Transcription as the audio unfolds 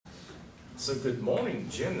So good morning,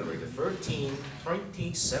 January the 13th,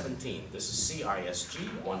 2017. This is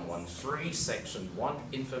CISG113, Section 1,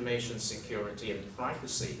 Information Security and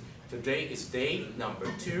Privacy. Today is day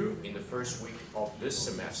number 2 in the first week of this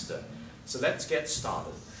semester. So let's get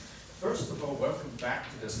started. First of all, welcome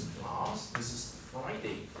back to this class. This is the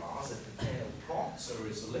Friday class at 10 o'clock, so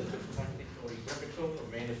it's a little bit technically difficult for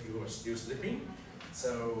many of you who are still sleeping.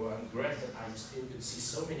 So I'm glad that I'm still to see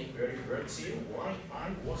so many early birds here. While I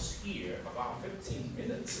was here about 15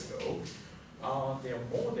 minutes ago, there are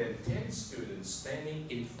more than 10 students standing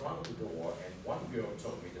in front of the door, and one girl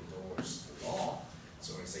told me the door is locked.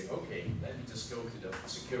 So I say, okay, let me just go to the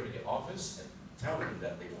security office and tell them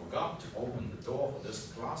that they forgot to open the door for this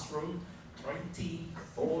classroom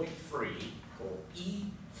 2043 for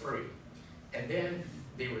E3. And then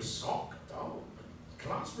they were shocked. Oh,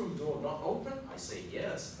 classroom door not open? I say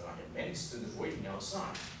yes, and I had many students waiting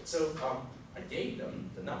outside. So I gave them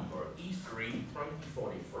the number E3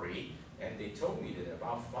 2043, and they told me that in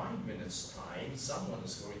about 5 minutes time, someone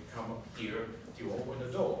is going to come up here to open the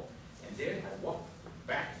door. And then I walked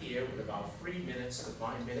back here with about 3 minutes to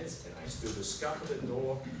 5 minutes, and I still discovered the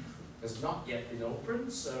door has not yet been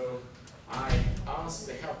opened. So I asked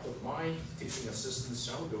the help of my teaching assistant,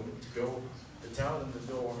 Sheldon, to go to tell them the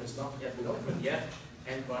door has not yet been opened yet.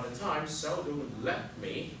 And by the time Sheldon left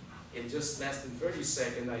me, in just less than 30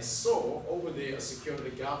 seconds, I saw over there a security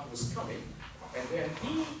guard was coming. And then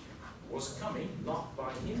he was coming not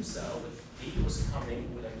by himself, but he was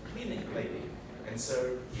coming with a cleaning lady. And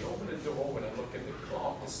so he opened the door. When I look at the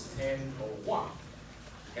clock, it's 10:01.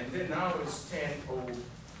 And then now it's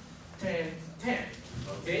 10:10,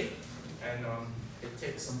 okay? And it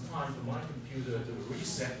takes some time for my computer to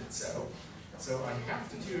reset itself. So I have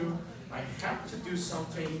to do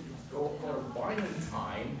something go on a violent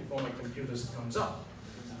time before my computer comes up.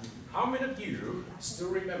 How many of you still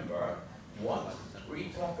remember what we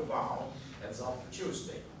talked about as of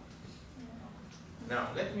Tuesday?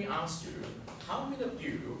 Now, let me ask you, how many of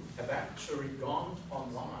you have actually gone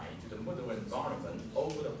online to the Moodle environment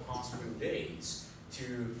over the past few days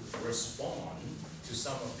to respond to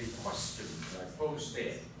some of the questions that I posed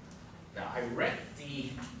there? Now, I read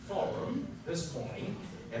the forum this morning,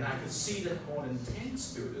 and I could see that more than 10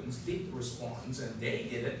 students did respond, and they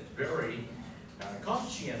did it very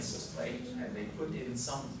conscientiously, and they put in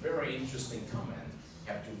some very interesting comment.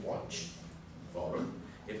 Have to watch the forum.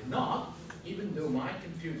 If not, even though my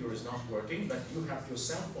computer is not working, but you have your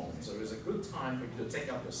cell phone, so it's a good time for you to take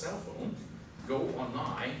out your cell phone, go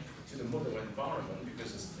online to the Moodle environment,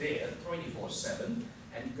 because it's there 24/7,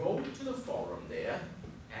 and go to the forum there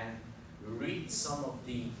and read some of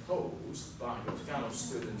the posts by your fellow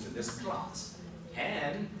students in this class.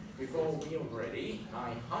 And before we are ready,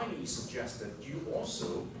 I highly suggest that you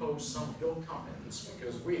also post some of your comments,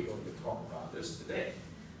 because we're going to talk about this today.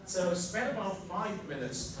 So spend about 5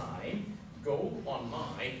 minutes time, go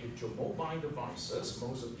online with your mobile devices.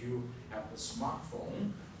 Most of you have a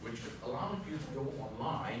smartphone, which would allow you to go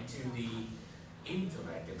online to the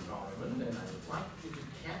internet environment, and I would like you to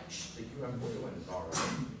catch the Moodle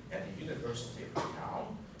environment at the University of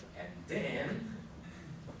Macau, and then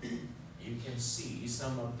you can see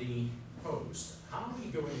some of the posts. How are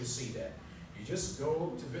you going to see that? You just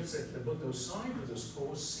go to visit the Moodle site, which is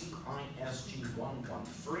called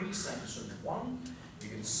CISG113, Section 1. You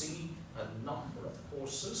can see a number of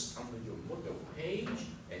courses under your Moodle page,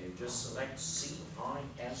 and you just select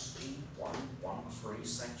CISG113,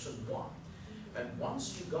 Section 1. And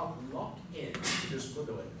once you got logged in to this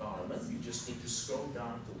Moodle environment, you just need to scroll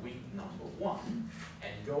down to week number 1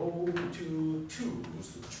 and go to Tools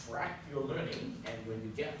to track your learning. And when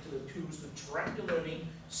you get to the Tools to track your learning,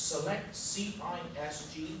 select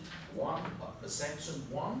CISG1, Section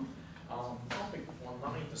 1, Topic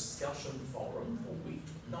Online Discussion Forum for week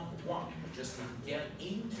number 1. You just need to get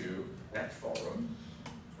into that forum.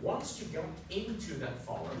 Once you get into that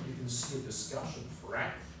forum, you can see a discussion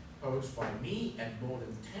thread posed by me and more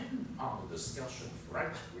than 10 other discussion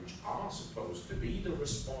threads, which are supposed to be the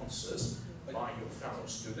responses by your fellow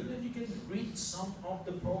student, and you can read some of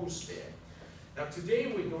the posts there. Now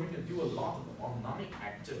today we're going to do a lot of online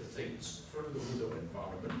activities through the Moodle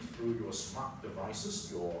environment, through your smart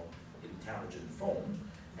devices, your intelligent phone,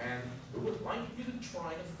 and we would like you to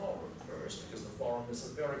try the forum first, because the forum is a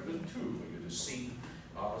very good tool for you to see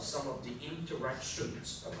some of the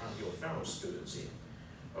interactions among your fellow students here.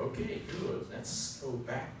 Okay, good. Let's go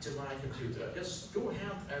back to my computer. Just go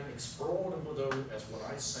ahead and explore the Moodle as what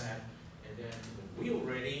I said, and then when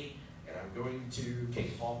we're ready, and I'm going to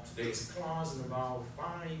kick off today's class in about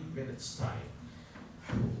 5 minutes time.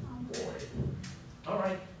 Oh boy. All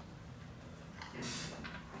right.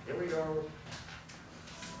 here we go.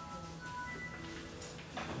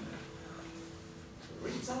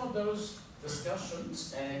 Read some of those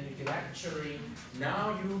discussions, and you can actually,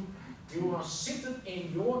 now you are seated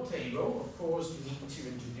in your table. Of course, you need to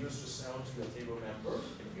introduce yourself to your table member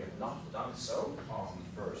if you have not done so on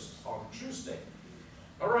Tuesday.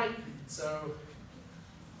 All right, so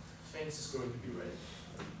things is going to be ready.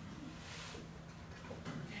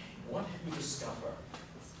 What have you discovered?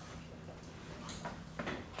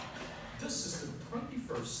 This is the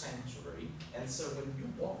 21st century, and so when you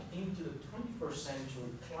walk into the 21st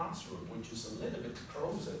century classroom, which is a little bit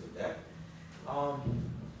closer to that,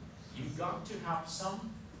 you've got to have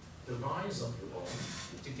some device of your own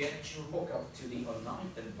to get you hooked up to the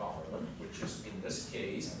online environment, which is in this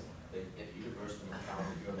case the University of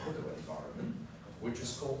Moodle environment, which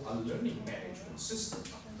is called a learning management system.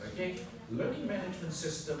 Okay, learning management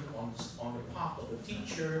system on the part of the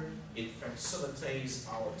teacher, it facilitates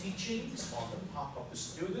our teachings. On the part of the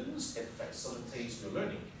students, it facilitates your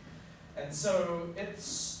learning. And so it's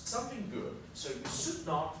something good. So you should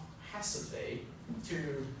not hesitate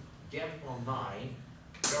to get online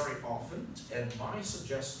very often. And my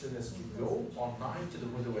suggestion is you go online to the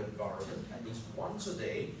Moodle environment at least once a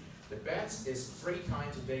day. The best is 3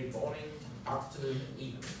 times a day, morning, afternoon, and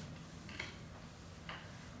evening.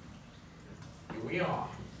 Here we are.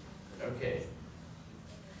 Okay.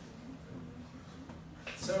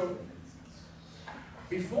 So,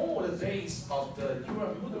 before the days of the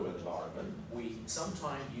Moodle environment, we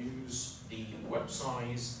sometimes use the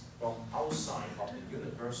websites from outside of the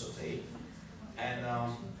university. And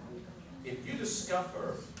if you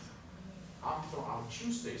discover after our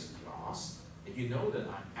Tuesday's class, if you know that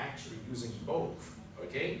I'm actually using both,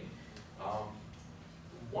 okay?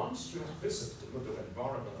 Once you have visited the Moodle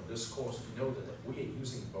environment of this course, you know that we are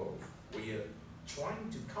using both. We are trying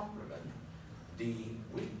to complement the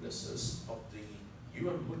weaknesses of the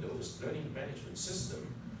Moodle's learning management system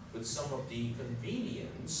with some of the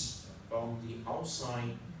convenience from the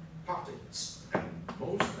outside parties, and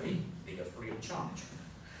mostly they are free of charge.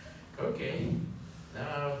 Okay,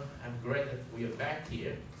 now I'm glad that we are back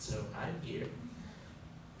here, so I'm here.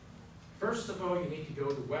 First of all, you need to go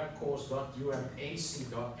to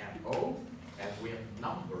webcourse.umac.mo, and we have a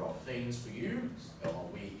number of things for you.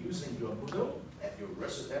 We're using your Moodle at your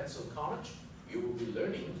residential college. You will be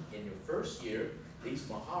learning in your first year this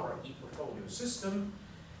Mahara e-portfolio system,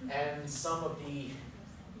 and some of the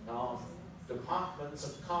departments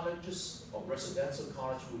of colleges or residential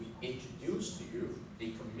college will be introduced to you.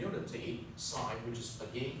 The community side, which is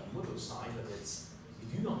again a Moodle side, but you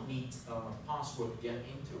do not need a password to get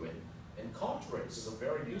into it. And Cultrex is a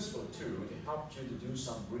very useful tool to help you to do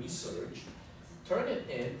some research.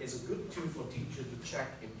 Turnitin is a good tool for teachers to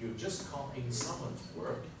check if you're just copying someone's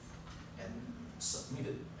work and submit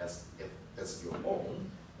it as your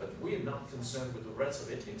own, but we're not concerned with the rest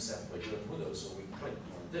of it except for your Moodle, so we click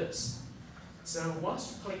on this. So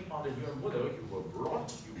once you click on the your Moodle, you will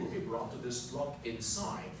be brought to this login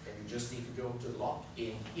site, and you just need to go to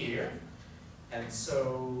login here. And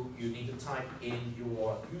so you need to type in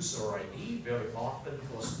your user ID. Very often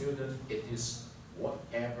for students, it is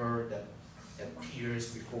whatever that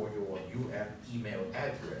appears before your email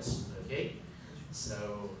address, okay?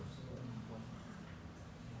 So,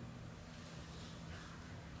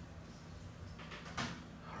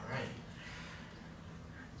 all right.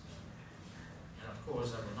 And of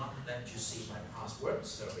course, I will not let you see my password,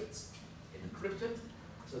 so it's encrypted.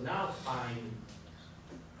 So now I'm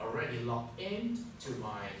already logged in to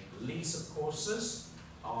my list of courses.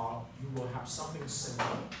 You will have something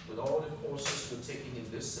similar with all the courses you're taking in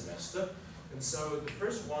this semester. And so the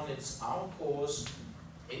first one is our course,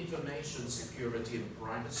 Information Security and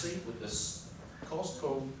Privacy, with this course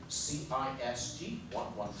code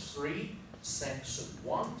CISG113, Section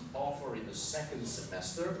 1, offered in the second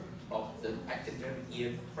semester of the academic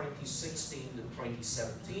year 2016 to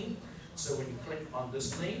 2017. So when you click on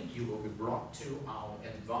this link, you will be brought to our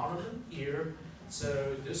environment here.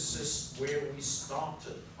 So this is where we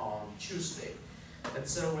started on Tuesday. And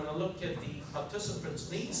so when I look at the participants'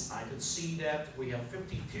 needs, I can see that we have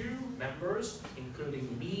 52 members,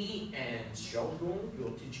 including me and Xiaogung,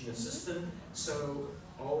 your teaching assistant. So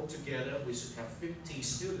altogether, we should have 50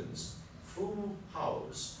 students. Full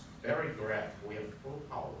house. Very glad we have full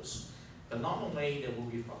house. But normally there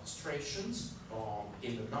will be fluctuations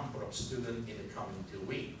in the number of students in the coming 2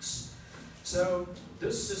 weeks. So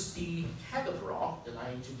this is the header block that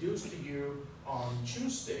I introduced to you on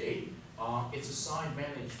Tuesday. It's a site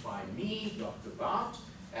managed by me, Dr. Bart,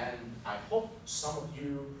 and I hope some of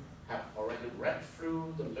you have already read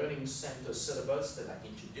through the Learning Center syllabus that I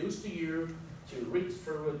introduced to you. to read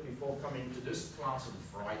through it before coming to this class on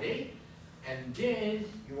Friday. And then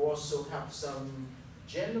you also have some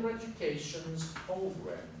general education's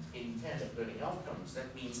program, intended learning outcomes.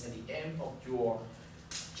 That means at the end of your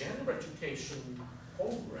general education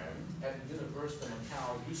program at the University of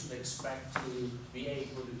Macau, you should expect to be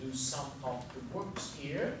able to do some of the works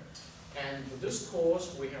here. And for this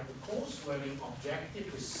course, we have the course learning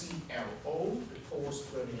objective, the CLO, the course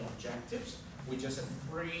learning objectives. We just have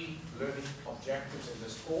 3 learning objectives in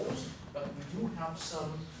this course, but we do have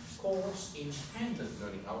some course intended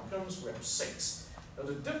learning outcomes. We have 6. Now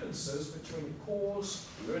the differences between the course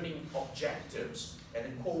learning objectives and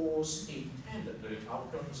the course intended learning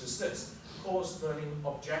outcomes is this. The course learning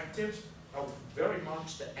objectives are very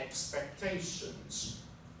much the expectations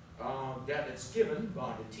that it's given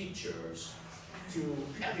by the teachers to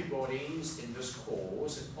everybody who's in this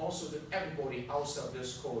course, and also to everybody outside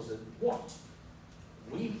this course, that what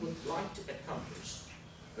we would like to accomplish.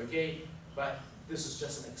 Okay, but this is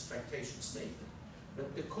just an expectation statement.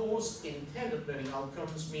 But the course intended learning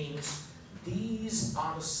outcomes means these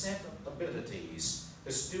are the set of abilities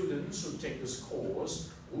the students who take this course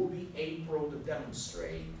will be able to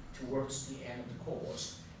demonstrate towards the end of the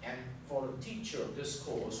course. And for the teacher of this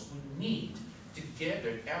course, we need to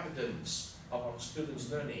gather evidence of our students'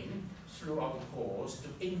 learning throughout the course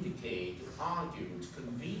to indicate, to argue, to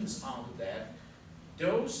convince out of that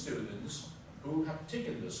those students who have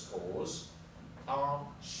taken this course are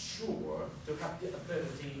sure to have the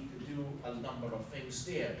ability to do a number of things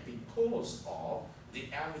there because of the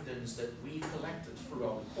evidence that we collected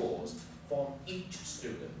throughout the course from each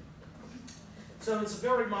student. So it's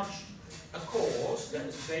very much a course that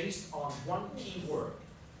is based on one key word,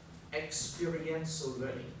 experiential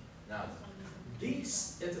learning. Now,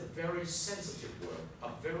 this is a very sensitive word, a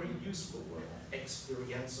very useful word,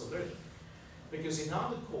 experiential learning. Because in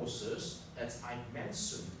other courses, as I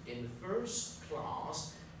mentioned in the first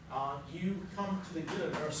class, you come to the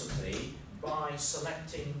university by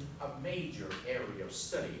selecting a major area of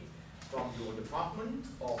study from your department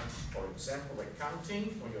of, for example,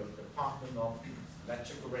 accounting, or your department of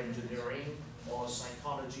electrical engineering or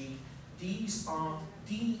psychology. These are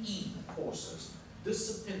DE courses,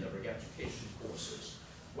 disciplinary education courses.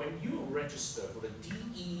 When you register for the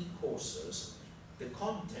DE courses, the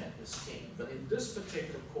content is king. But in this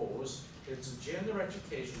particular course, it's a general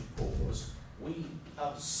education course. We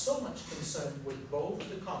are so much concerned with both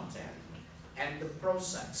the content and the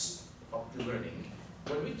process of the learning.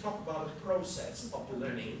 When we talk about the process of the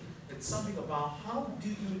learning, it's something about how do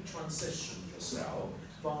you transition yourself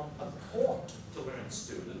from a taught to learn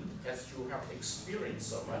student, as you have experienced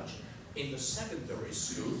so much in the secondary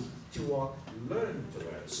school, to a learn to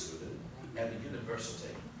learn student at the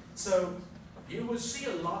university. So you will see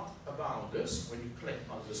a lot about this when you click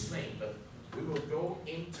on this link, but we will go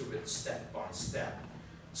into it step by step.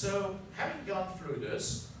 So having gone through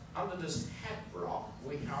this, under this head block,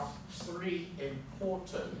 we have 3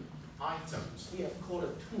 important items. We have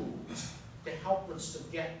called tools to help us to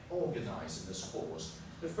get organized in this course.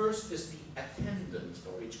 The first is the attendance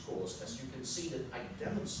for each course. As you can see that I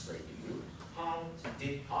demonstrated you how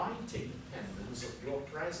did I take attendance of your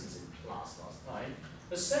presence in class last time.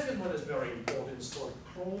 The second one is very important. It's called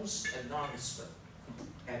close announcement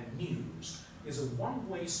and news. It's a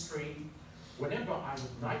one-way street. Whenever I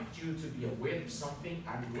would like you to be aware of something,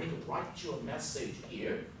 I'm going to write you a message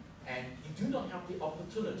here, and you do not have the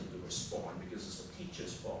opportunity to respond because it's a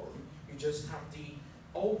teacher's forum. You just have the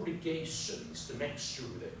obligations to make sure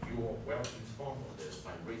that you are well informed of this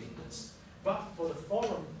by reading this. But for the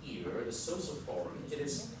forum here, the social forum, it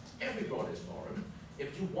is everybody's forum.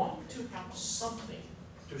 If you want to have something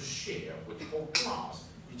to share with the whole class,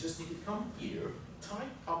 you just need to come here, type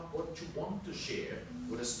up what you want to share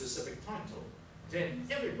with a specific title. Then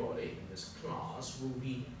everybody in this class will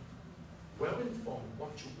be well informed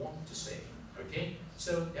what you want to say. Okay?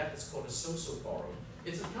 So that is called a social forum.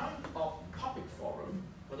 It's a kind of public forum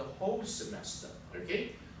for the whole semester.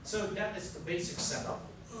 Okay? So that is the basic setup.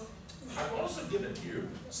 I've also given you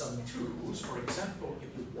some tools. For example,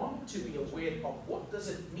 if you want to be aware of what does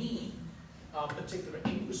it mean, particular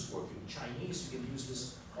English word in Chinese, you can use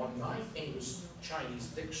this online English Chinese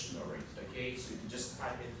dictionary. Okay, so you can just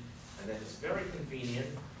type in, and then it's very convenient.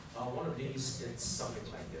 One of these, it's something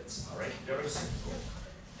like this. All right, very simple.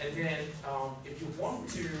 And then, if you want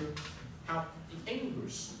to have the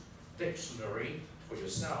English dictionary for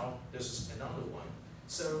yourself, this is another one.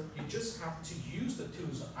 So you just have to use the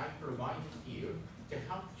tools that I provided here to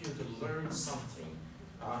help you to learn something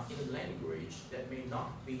in a language that may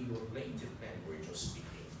not be your native language or speaking.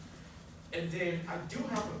 And then I do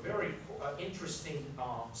have a very interesting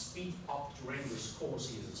Speak Up your English course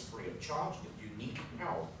here. It's free of charge. If you need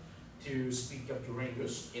help to speak up your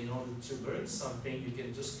English in order to learn something, you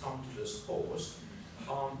can just come to this course.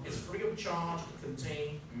 It's free of charge. It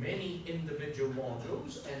contains many individual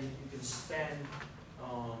modules, and you can spend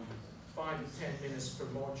 5 to 10 minutes per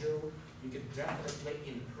module. You can definitely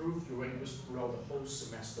improve your English throughout the whole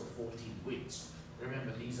semester, 14 weeks.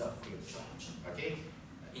 Remember, these are free of charge, okay?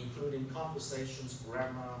 Including conversations,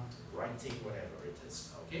 grammar, writing, whatever it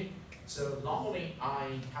is, okay? So normally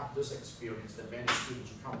I have this experience that many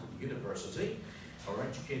students who come to the university are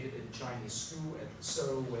educated in Chinese school, and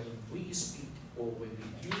so when we speak or when we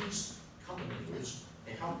use common English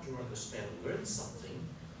to help you understand or learn something,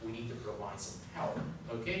 we need to provide some help,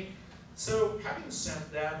 okay? So having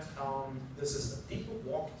said that, this is a deeper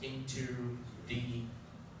walk into the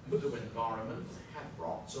Moodle environment for the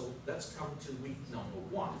Hadrock. So let's come to week number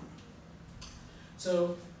 1.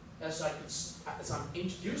 So as I'm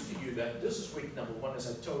introduced to you that this is week number 1, as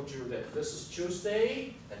I told you that this is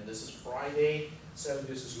Tuesday and this is Friday. So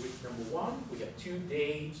this is week number 1. We have 2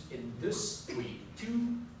 days in this week,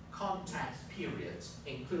 2 contact periods,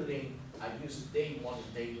 including I use day 1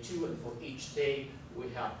 and day 2, and for each day we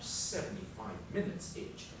have 75 minutes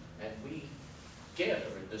each. And we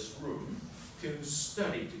gather in this room to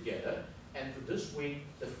study together. And for this week,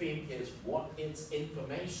 the theme is what is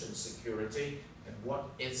information security and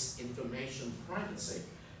what is information privacy.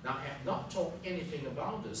 Now, I have not talked anything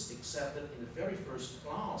about this except that in the very first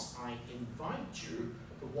class, I invite you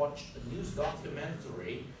to watch a news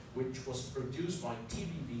documentary which was produced by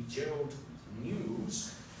TVV Gerald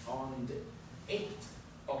News on the 8th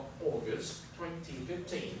of August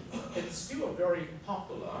 2015. It's still a very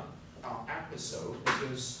popular episode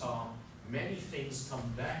because many things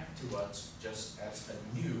come back to us just as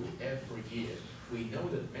new every year. We know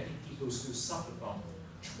that many people still suffer from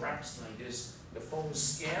traps like this, the phone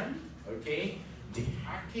scam, okay, the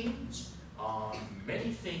hacking,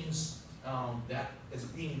 many things that is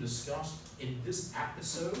being discussed in this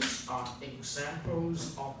episode are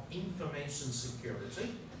examples of information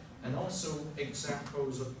security and also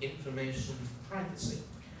examples of information privacy.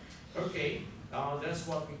 Okay, that's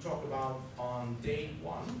what we talk about on day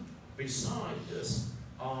 1. Besides this,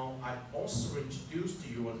 I also introduced to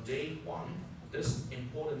you on day 1 this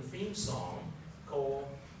important theme song called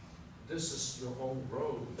 "This Is Your Own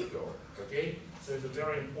Road to Go." Okay, so it's a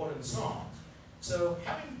very important song. So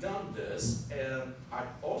having done this, I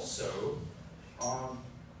also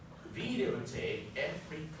videotape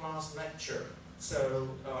every class lecture. So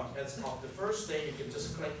as of the first day, you can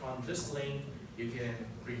just click on this link. You can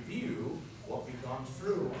review what we've gone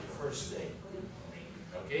through on the first day.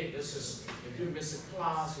 Okay, this is, if you miss a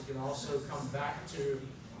class, you can also come back to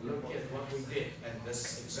look at what we did, and this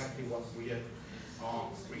is exactly what we are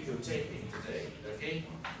videotaping today, okay?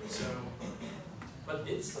 So, but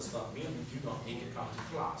this does not mean you do not need to come to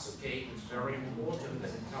class, okay? It's very important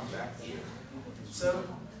that you come back here. So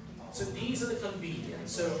these are the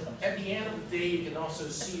convenience. So at the end of the day, you can also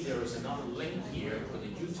see there is another link here for the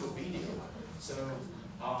YouTube video. So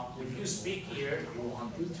if you speak here, you're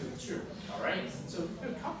on YouTube too, all right? So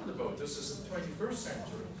feel comfortable. This is the 21st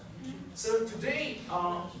century. So today,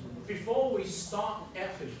 before we start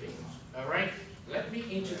everything, all right, let me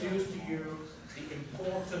introduce to you the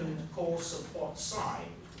important course support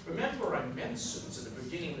side. Remember I mentioned at the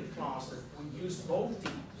beginning of the class that we use both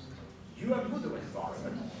the Moodle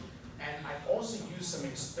environment, and I also use some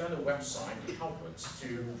external website to help us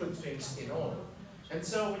to put things in order. And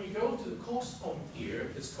so when you go to the course home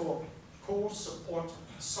here, it's called Course Support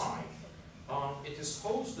Site. It is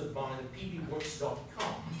hosted by the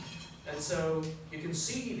pbworks.com. And so you can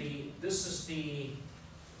see this is the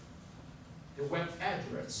web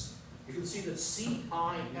address. You can see that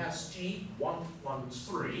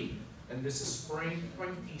CISG113, and this is spring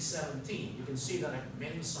 2017. You can see that I have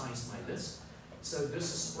many sites like this. So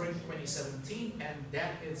this is spring 2017, and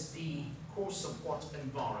that is the course support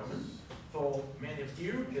environment. For many of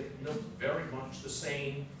you, it looks very much the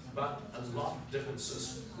same, but a lot of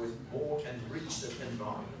differences with more enriched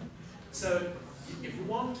environment. So if you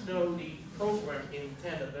want to know the program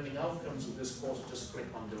intended learning outcomes of this course, just click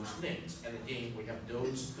on those links. And again, we have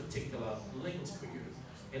those particular links for you.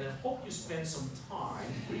 And I hope you spend some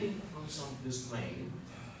time reading through some of this link,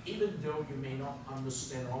 even though you may not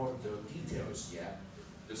understand all of the details yet.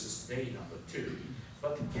 This is day number 2.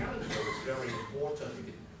 But the calendar is very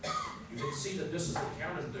important. You can see that this is the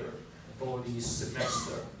calendar for the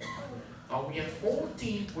semester. We have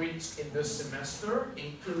 14 weeks in this semester,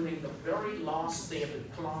 including the very last day of the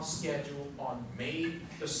class schedule on May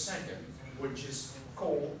the 2nd, which is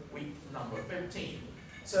called week number 15.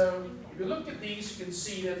 So if you look at these, you can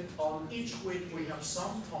see that on each week we have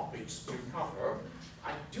some topics to cover.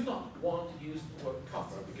 I do not want to use the word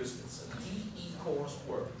cover because it's a DE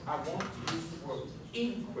coursework. I want to use the word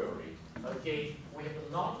inquiry. Okay, we have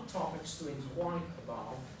a lot of topics to inquire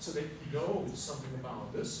about so that you know something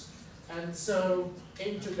about this. And so,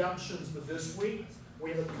 introductions for this week. We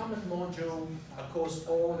have a common module, of course,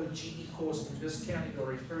 all the GE course in this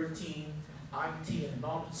category 13, IT and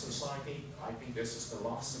Knowledge Society. I think this is the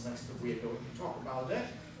last semester we are going to talk about that,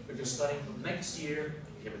 because starting from next year,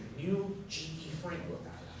 we have a new GE framework.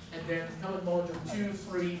 And then common module 2,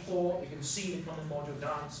 3, 4, you can see the common module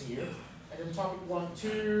dance here. And then topic 1,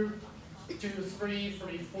 2, 2, 3,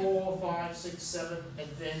 3, 4, 5, 6, 7, and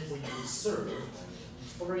then we reserve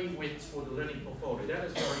 3 weeks for the learning portfolio. That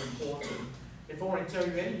is very important. Before I tell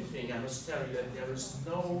you anything, I must tell you that there is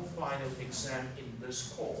no final exam in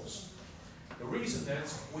this course. The reason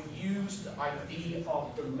is we use the idea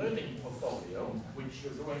of the learning portfolio, which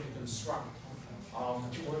you're going to construct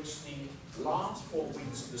towards the last 4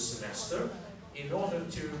 weeks of the semester, in order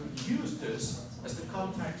to use this as the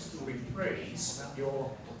context to rephrase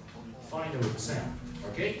your final exam.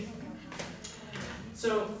 Okay?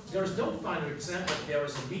 So there is no final exam, but there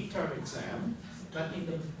is a midterm exam. But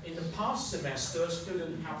in the past semester,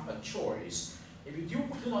 students have a choice. If you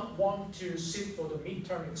do not want to sit for the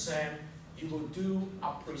midterm exam, you will do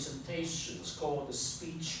a presentation called the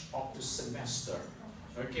speech of the semester.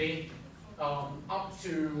 Okay, up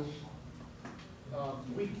to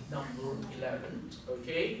week number 11.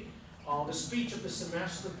 Okay, the speech of the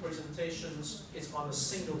semester presentations is on a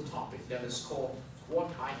single topic that is called what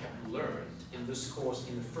I have learned in this course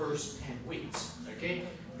in the first 10 weeks. Okay,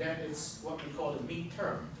 that is what we call the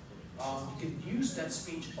midterm. You can use that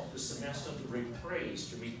speech of the semester to rephrase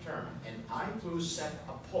the midterm, and I will set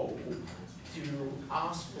a poll to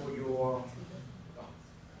ask for your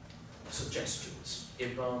suggestions.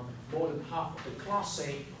 If more than half of the class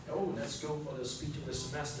say, oh, let's go for the speech of the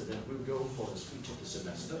semester, then we'll go for the speech of the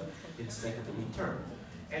semester instead of the midterm.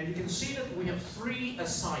 And you can see that we have 3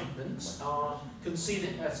 assignments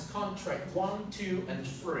considered as contract 1, 2, and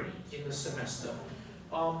 3 in the semester.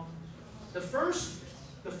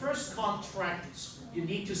 The first contract you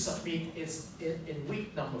need to submit is in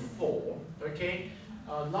week number 4, okay?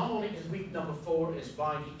 Not only in week number 4, is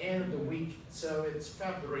by the end of the week, so it's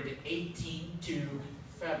February the 18th to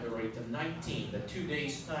February the 19th, the 2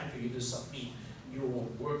 days time for you to submit your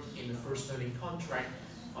work in the first learning contract.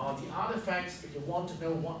 The other facts, if you want to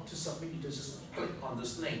know what to submit, you just click on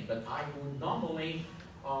this link, but I will normally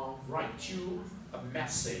write you a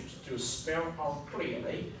message to spell out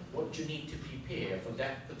clearly what you need to prepare for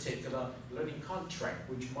that particular learning contract,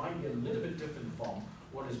 which might be a little bit different from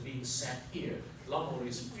what is being said here. Normally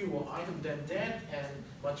it's fewer items than that and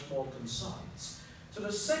much more concise. So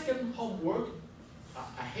the second homework,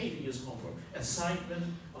 I hate to use homework, assignment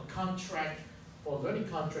or contract for learning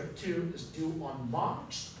contract 2 is due on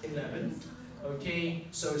March 11th. Okay,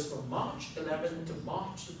 so it's from March 11th to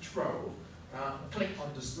March the 12th. Click on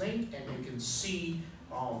this link and you can see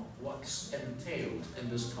what's entailed in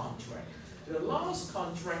this contract. The last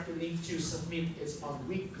contract you need to submit is on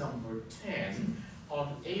week number 10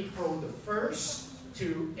 on April the 1st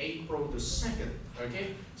to April the 2nd.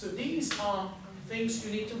 Okay, so these are things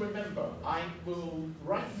you need to remember. I will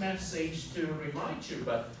write message to remind you,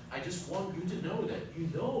 but I just want you to know that you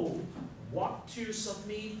know what to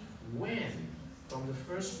submit when from the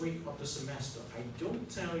first week of the semester. I don't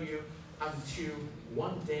tell you until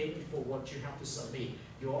 1 day before what you have to submit.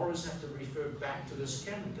 You always have to refer back to this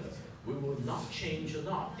calendar. We will not change a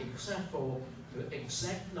lot except for the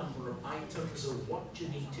exact number of items of what you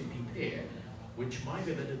need to prepare, which might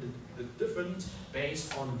be a little bit different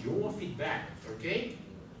based on your feedback, okay?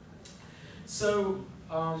 So,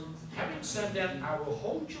 having said that, I will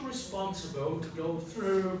hold you responsible to go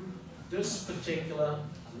through this particular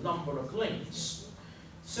number of links.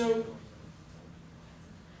 So,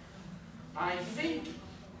 I think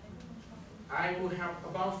I will have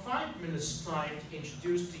about 5 minutes time to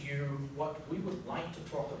introduce to you what we would like to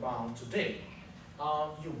talk about today.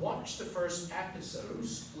 You watched the first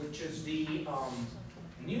episodes, which is the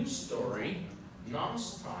news story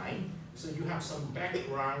last time, so you have some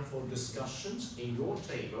background for discussions in your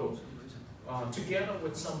table, together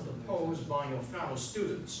with some of the posts by your fellow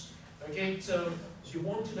students. Okay, so if you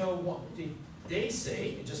want to know what they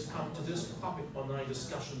say, you just come to this public online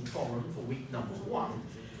discussion forum for week number 1.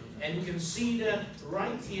 And you can see that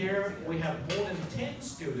right here we have more than 10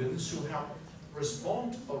 students who have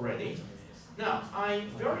responded already. Now, I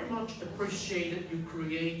very much appreciate that you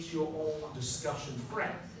create your own discussion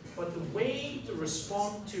thread. but the way to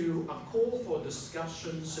respond to a call for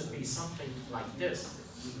discussion should be something like this.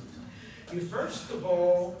 You first of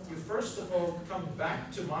all come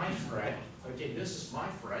back to my thread. Okay, this is my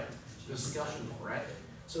thread, discussion thread.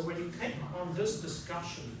 So when you click on this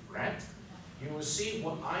discussion thread, you will see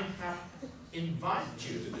what I have invited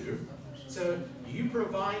you to do. So you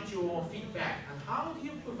provide your feedback. And how do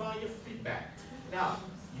you provide your feedback? Now,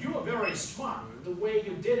 you are very smart. The way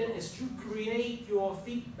you did it is to create your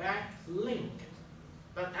feedback link.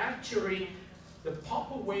 But actually, the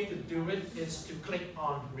proper way to do it is to click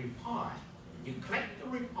on reply. You click the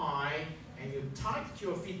reply and you type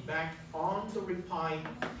your feedback on the reply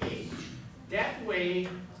page. That way,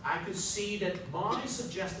 I could see that my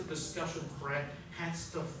suggested discussion thread has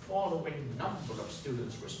the following number of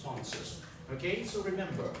students' responses. Okay, so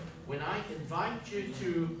remember, when I invite you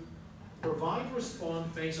to provide a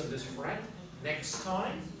response based on this thread, next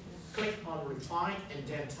time, click on reply and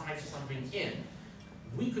then type something in.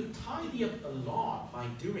 We could tidy up a lot by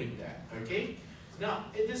doing that, okay? Now,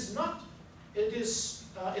 it is not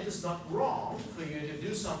wrong for you to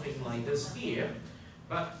do something like this here,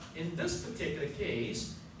 but in this particular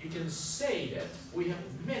case, you can say that we have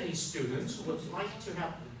many students who would like to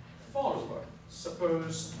have follower.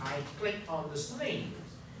 Suppose I click on this link.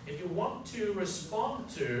 If you want to respond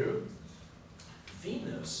to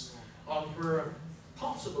Venus on her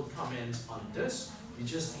possible comments on this, you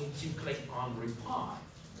just need to click on reply.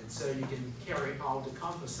 And so you can carry out the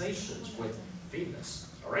conversations with Venus,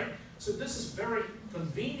 all right? So this is a very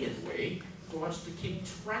convenient way for us to keep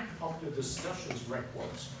track of the discussions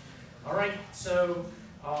records. All right, so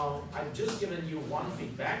I've just given you one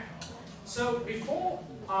feedback. So before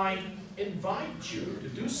I invite you to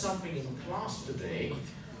do something in class today,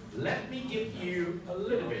 let me give you a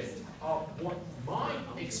little bit of what my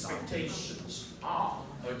expectations are,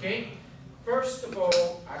 okay? First of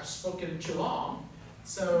all, I've spoken too long,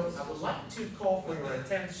 so I would like to call for your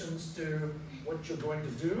attentions to what you're going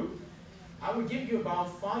to do. I will give you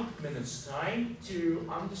about 5 minutes time to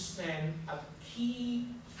understand a key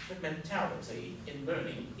mentality in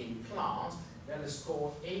learning in class that is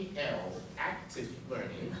called AL, active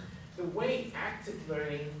learning. The way active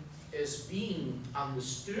learning is being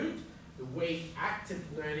understood, the way active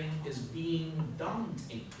learning is being done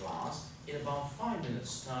in class, in about 5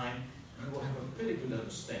 minutes time, you will have a pretty good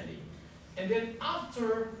understanding. And then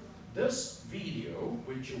after this video,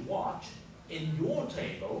 which you watch, in your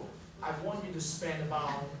table, I want you to spend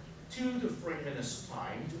about 2 to 3 minutes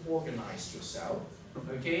time to organize yourself,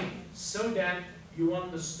 okay, so that you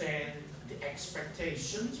understand the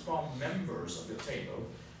expectations from members of the table.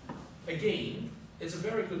 Again, it's a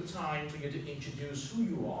very good time for you to introduce who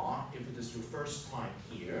you are if it is your first time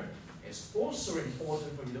here. It's also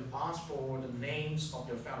important for you to ask for the names of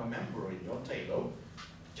your fellow member in your table,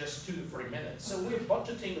 just 2 to 3 minutes. So we're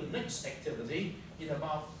budgeting the next activity in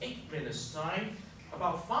about 8 minutes time,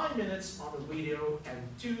 about 5 minutes on the video and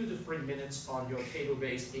 2 to 3 minutes on your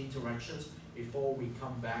table-based interactions before we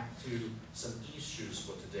come back to some issues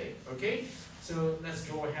for today, okay? So let's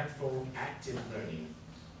go ahead for active learning.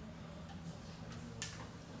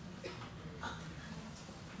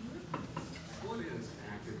 What is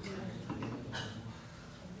active learning?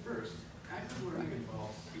 First, active learning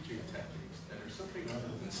involves teaching techniques that are something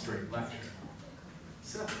other than straight lecture.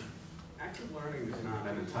 Second, active learning is not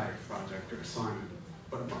an entire project or assignment,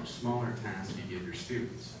 but a much smaller task you give your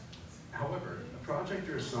students. However, a project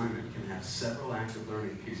or assignment can have several active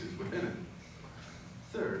learning pieces within it.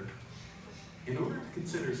 Third, in order to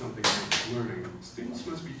consider something active learning, students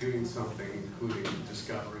must be doing something including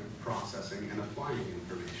discovering, processing, and applying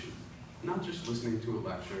information, not just listening to a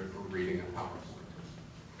lecture or reading a PowerPoint.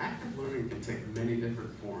 Active learning can take many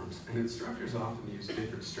different forms, and instructors often use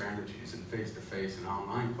different strategies in face-to-face and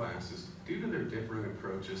online classes due to their differing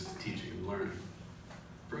approaches to teaching and learning.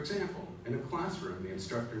 For example, in a classroom, the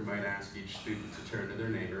instructor might ask each student to turn to their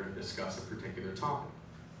neighbor and discuss a particular topic.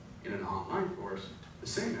 In an online course, the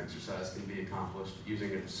same exercise can be accomplished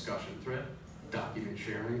using a discussion thread, document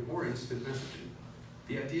sharing, or instant messaging.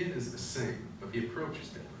 The idea is the same, but the approach is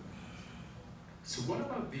different. So what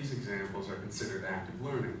about these examples are considered active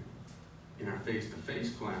learning? In our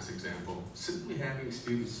face-to-face class example, simply having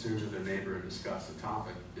students turn to their neighbor and discuss a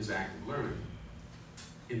topic is active learning.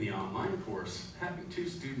 In the online course, having 2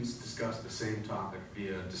 students discuss the same topic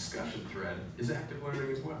via a discussion thread is active learning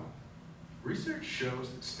as well. Research shows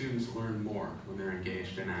that students learn more when they're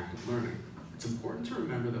engaged in active learning. It's important to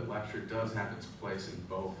remember that lecture does have its place in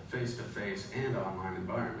both face-to-face and online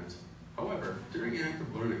environments. However, during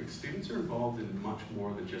active learning, students are involved in much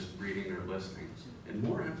more than just reading or listening, and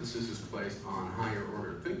more emphasis is placed on higher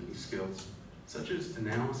order thinking skills, such as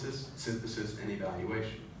analysis, synthesis, and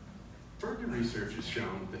evaluation. Further research has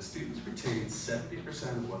shown that students retain 70%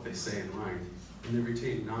 of what they say and write, and they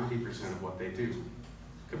retain 90% of what they do.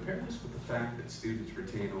 Compare this with the fact that students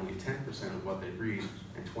retain only 10% of what they read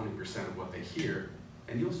and 20% of what they hear,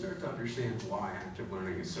 and you'll start to understand why active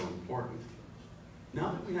learning is so important.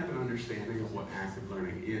 Now that we have an understanding of what active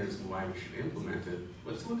learning is and why we should implement it,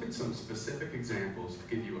 let's look at some specific examples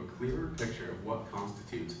to give you a clearer picture of what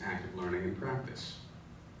constitutes active learning in practice.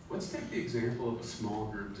 Let's take the example of a small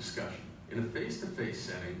group discussion. In a face-to-face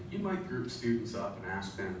setting, you might group students up and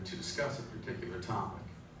ask them to discuss a particular topic.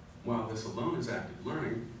 While this alone is active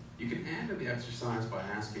learning, you can add to the exercise by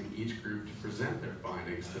asking each group to present their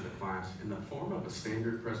findings to the class in the form of a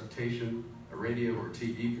standard presentation, a radio or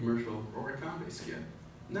TV commercial, or a comedy skit.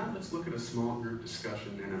 Now let's look at a small group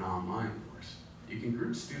discussion in an online course. You can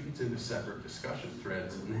group students into separate discussion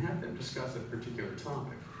threads and have them discuss a particular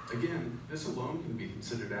topic. Again, this alone can be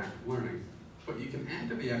considered active learning, but you can add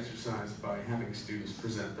to the exercise by having students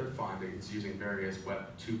present their findings using various Web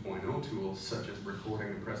 2.0 tools such as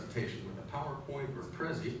recording a presentation with a PowerPoint or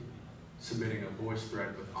Prezi, submitting a voice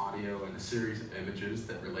thread with audio and a series of images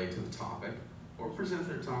that relate to the topic, or present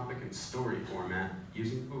their topic in story format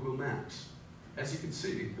using Google Maps. As you can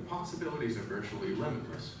see, the possibilities are virtually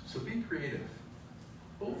limitless, so be creative.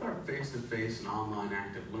 Both our face-to-face and online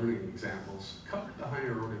active learning examples cover the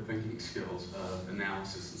higher order thinking skills of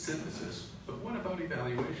analysis and synthesis, but what about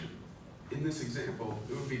evaluation? In this example,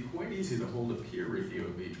 it would be quite easy to hold a peer review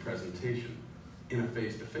of each presentation. In a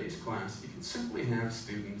face-to-face class, you can simply have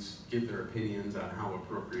students give their opinions on how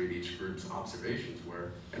appropriate each group's observations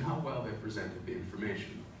were and how well they presented the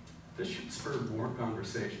information. This should spur more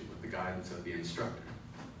conversation with the guidance of the instructor.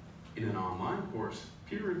 In an online course,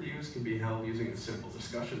 peer reviews can be held using a simple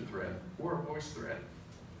discussion thread or a voice thread.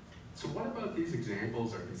 So what about these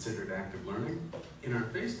examples are considered active learning? In our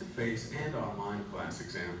face-to-face and online class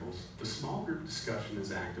examples, the small group discussion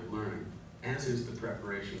is active learning, as is the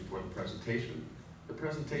preparation for the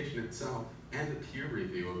presentation itself, and the peer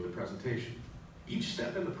review of the presentation. Each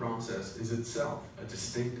step in the process is itself a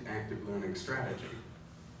distinct active learning strategy.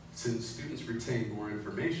 Since students retain more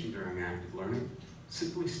information during active learning,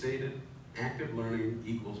 simply stated, active learning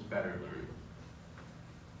equals better learning.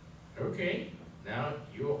 Okay, now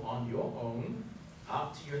you're on your own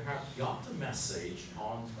after you have got the message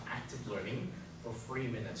on active learning for 3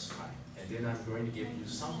 minutes time. And then I'm going to give you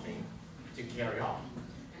something to carry on.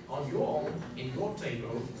 On your own, in your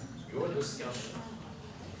table, your discussion.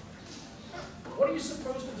 What are you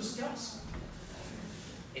supposed to discuss?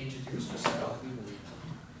 Introduce yourself.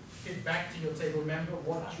 Get back to your table member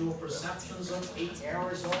what your perceptions of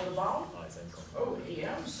AR is all about. Oh,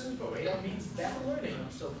 AR is simple. AR means better learning.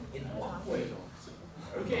 So in what way?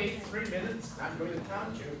 Okay, 3 minutes. I'm going to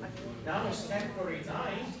count you. Now it's 10:49,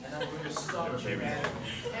 and I'm going to start you at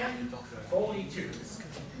 10:42.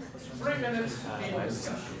 3 minutes table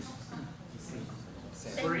discussions.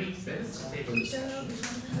 3 minutes table discussions.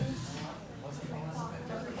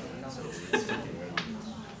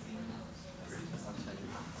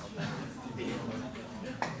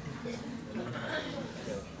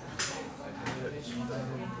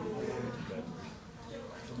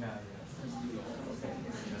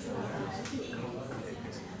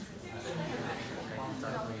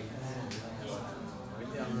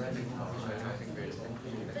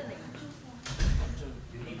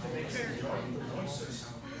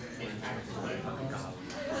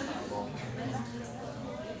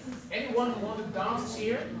 Anyone want to dance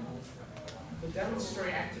here? To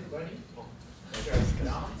demonstrate active learning? Just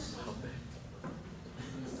dance.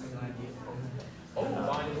 Oh,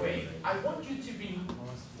 by the way, I want you to be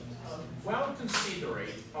well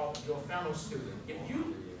considerate of your fellow student. If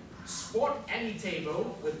you spot any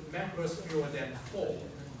table with members fewer than 4,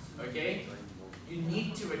 okay, you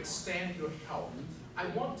need to extend your help. I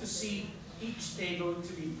want to see each table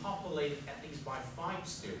to be populated at least by 5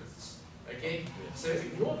 students. Okay, so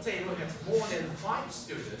if your table has more than 5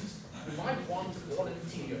 students, you might want to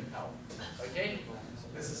volunteer your help. Okay,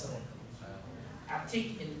 this is a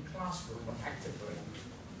tactic in classroom for active learning.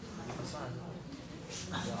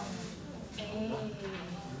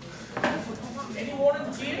 Any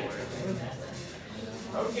volunteer?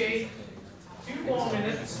 Okay, 2 more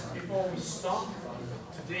minutes before we stop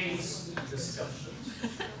today's discussion.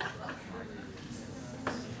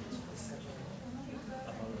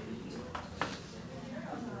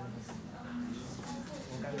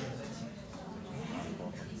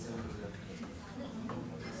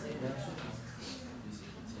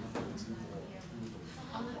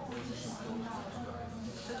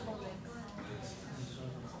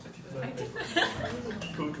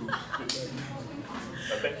 Go to.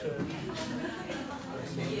 这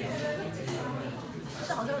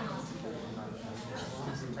好像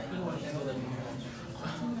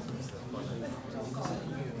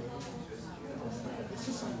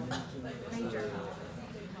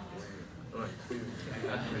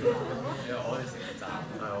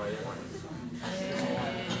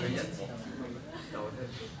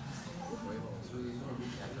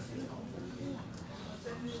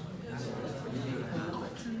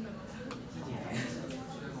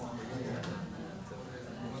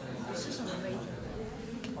是什么 major？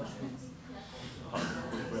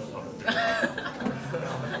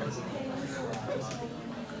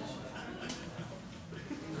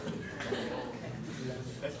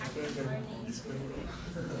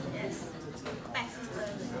 Yes, best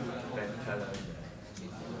learning.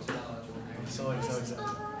 Sorry.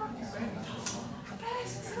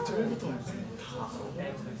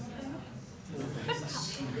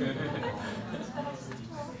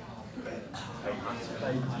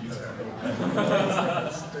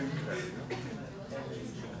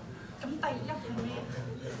咁第一係咩？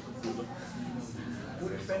咁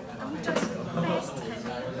最 best 係咩？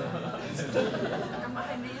咁係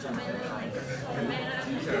咩咧？係咩咧？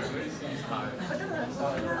佢得兩個啦，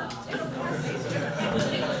一個 best， 一個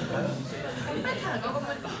咁 better 嗰個咪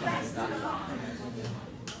best 咯。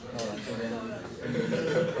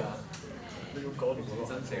你要講同我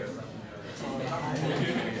真正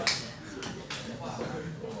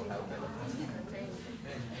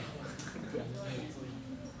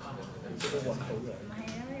這個運動嘅。唔係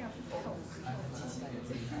啊，有圖。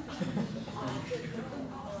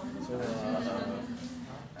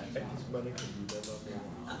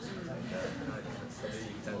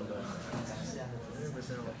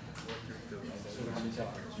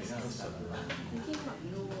所以話，active can be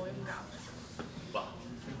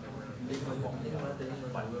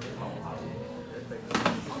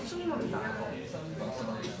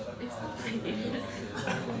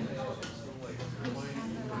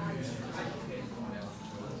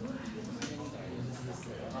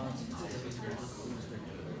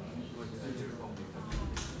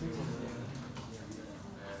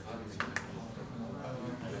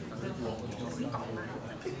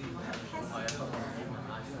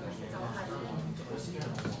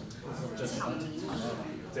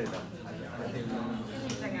by即係跟住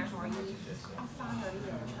淨係可以噏翻嗰啲嘢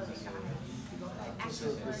出嚟，但係如果係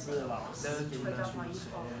active learning 佢就可以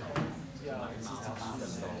放到。因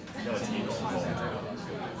為自己講課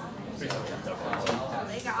非常習慣。你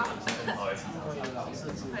搞？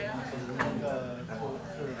係啊。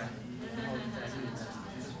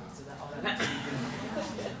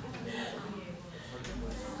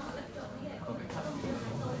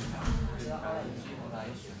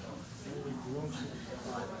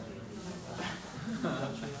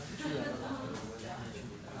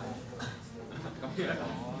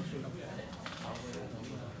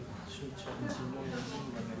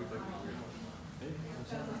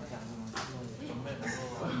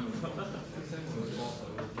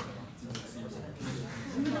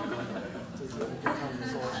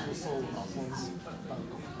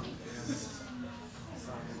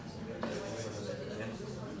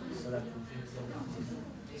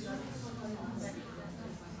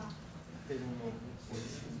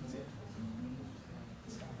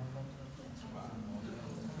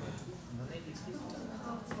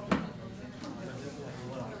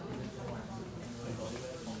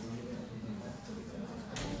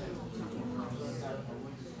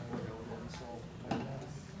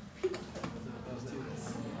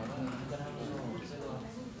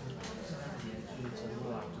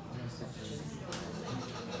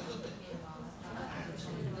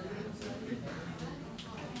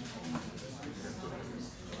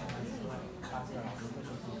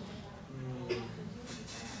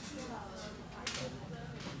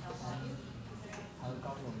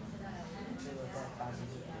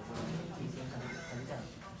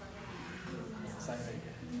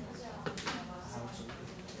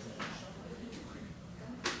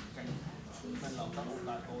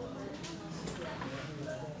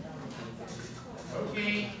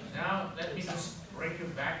Okay, now let me just bring you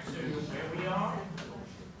back to where we are.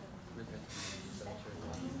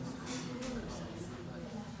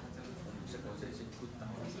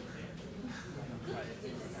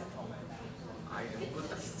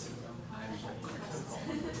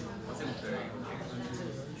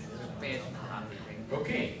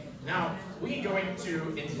 Okay, now we're going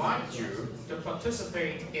to invite you to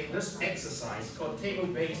participate in this exercise called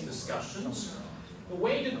table-based discussions. the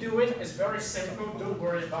way to do it is very simple. Don't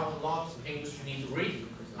worry about a lot of English you need to read.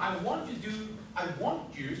 I want you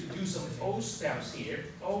to do some O steps here.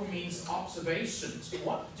 O means observations.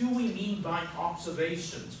 What do we mean by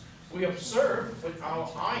observations? We observe with our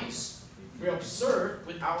eyes. We observe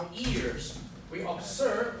with our ears. We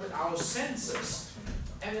observe with our senses.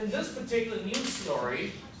 And in this particular news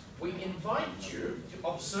story, we invite you to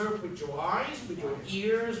observe with your eyes, with your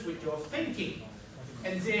ears, with your thinking.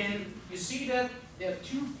 And then you see that there are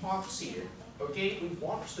two parts here. Okay, we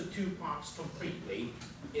watched the two parts completely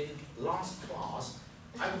in last class.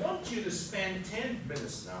 I want you to spend 10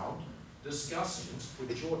 minutes now discussing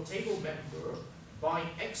with your table member by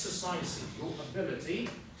exercising your ability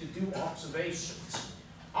to do observations.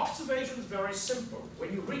 Observation is very simple.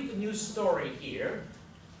 When you read the news story here,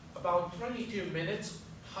 about 22 minutes,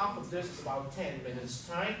 half of this is about 10 minutes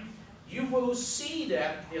time, you will see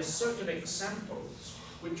that there are certain examples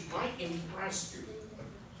which might impress you.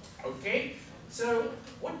 Okay? So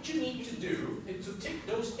what you need to do is to take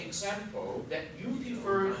those examples that you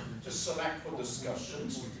prefer to select for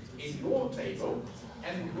discussions in your table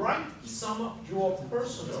and write some of your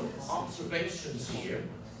personal observations here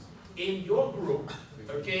in your group.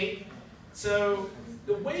 Okay? So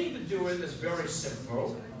the way to do it is very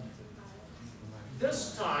simple.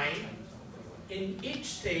 This time, in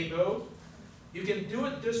each table, you can do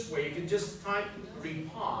it this way. You can just type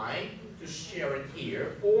reply to share it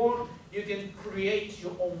here, or you can create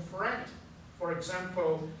your own thread. For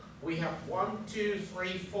example, we have 1, 2,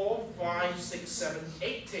 3, 4, 5, 6, 7,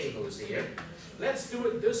 8 tables here. Let's do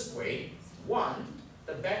it this way. 1,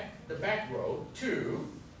 the back row, 2,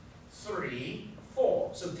 3,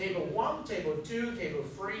 4. So table 1, table 2, table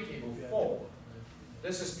 3, table 4.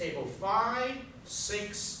 This is table 5,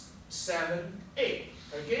 6, 7, 8.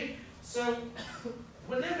 Okay? So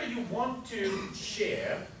whenever you want to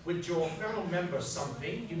share with your fellow members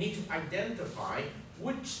something, you need to identify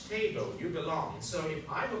which table you belong. So if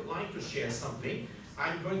I would like to share something,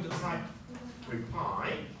 I'm going to type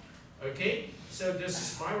reply. Okay? So this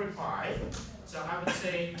is my reply. So I would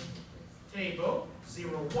say table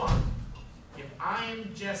 01. If I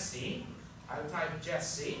am Jesse, I'll type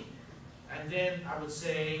Jesse. And then I would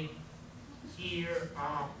say, here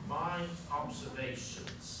are my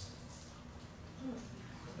observations.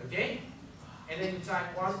 Okay? And then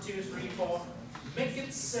type 1, 2, 3, 4. Make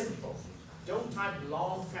it simple. Don't type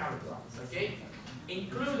long paragraphs. Okay?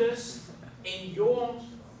 Include this in your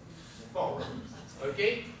forum.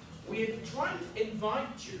 Okay? We are trying to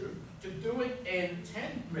invite you to do it in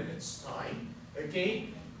 10 minutes time. Okay?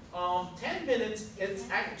 10 minutes is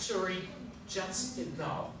actually just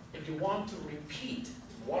enough if you want to repeat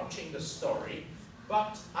watching the story,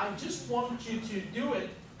 but I just want you to do it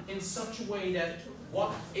in such a way that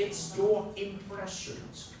what it's your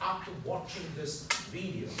impressions after watching this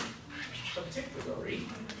video. Particularly,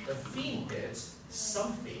 the theme is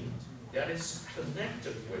something that is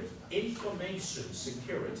connected with information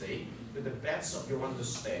security to the best of your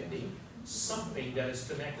understanding, something that is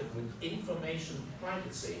connected with information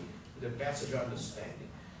privacy to the best of your understanding.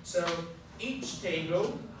 So each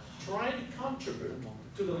table try to contribute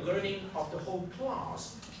to the learning of the whole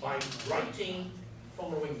class by writing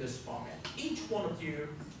following this format. Each one of you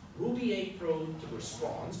will be able to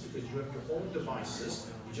respond because you have your own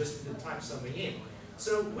devices. You just need to type something in.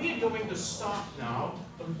 So we are going to start now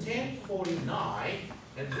from 10:49,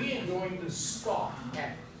 and we are going to stop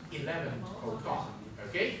at 11 o'clock.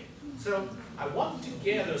 Okay? So I want to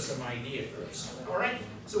gather some idea first. All right?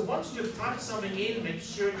 So once you've typed something in, make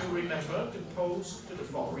sure you remember to post to the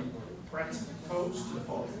forum. Press post to the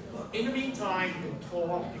forum. In the meantime, you can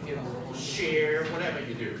talk, you can share, whatever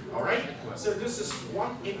you do. All right? So this is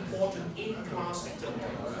one important in-class activity.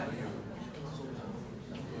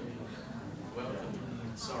 Welcome.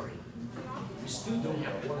 Sorry. We still don't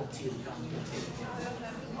have one team coming.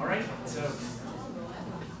 All right? So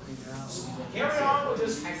carry on with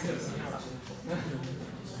this activity.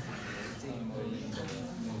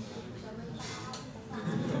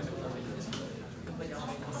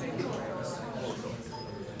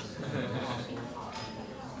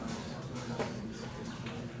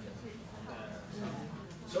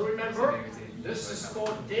 So remember, this is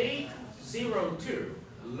called day 02.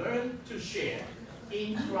 Learn to share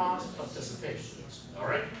in-class participations. All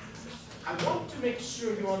right? I want to make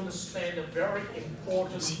sure you understand a very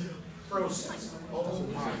important process. Oh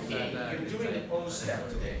my God, you're doing an O step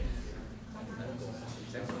today.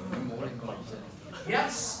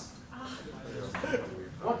 Yes?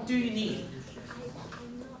 What do you need?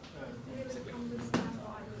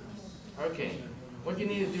 Okay, what you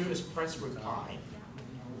need to do is press reply.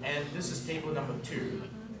 And this is table number 2.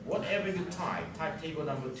 whatever you type table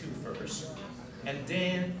number 2 first, and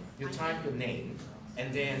then you type your name,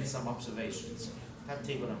 and then some observations. Type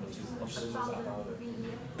table number 2 first.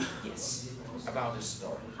 Yes, about the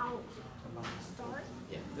story. How story?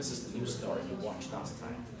 Yeah, this is the new story you watched last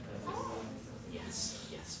time. Yes,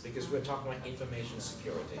 yes, because we're talking about information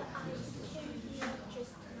security.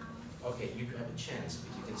 Okay, you can have a chance,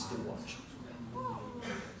 but you can still watch.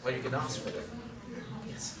 Or you can ask for it.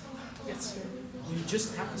 Yes, yes. You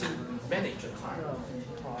just have to manage your time.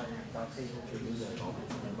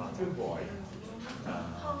 Good boy.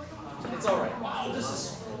 It's all right. Wow, this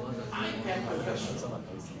is iPad professional.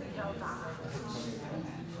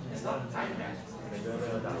 It's not an iPad.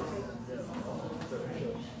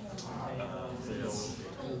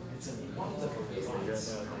 It's a wonderful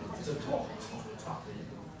device. It's a talk.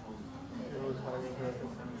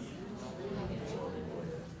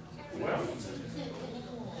 Well,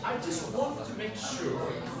 I just want to make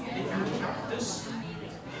sure that you have this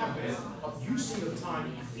habit of using your time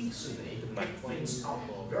efficiently to make things up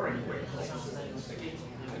very quickly. Okay,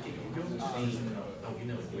 you go to the, oh, you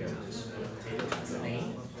know where this table has a name,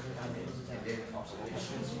 and then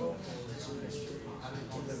observations.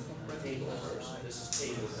 Table first. This is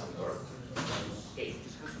table number 8.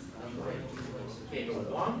 Table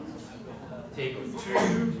 1, table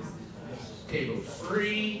 2, table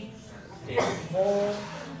 3, table 4,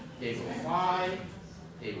 table 5,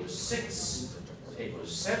 table 6, table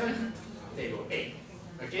 7, table 8.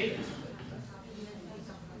 Okay?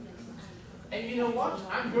 And you know what?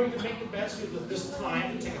 I'm going to make the best of this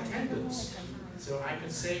time to take attendance, so I can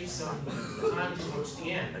save some time towards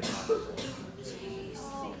the end.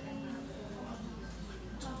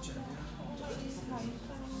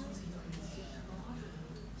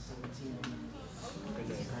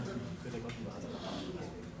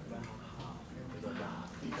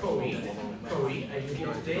 Chloe, are you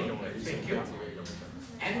here today? Thank you.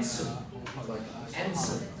 Anson,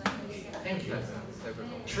 thank you.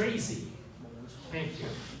 Tracy, thank you.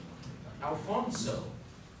 Alfonso,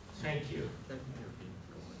 thank you.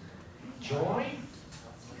 Joy,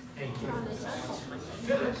 thank you.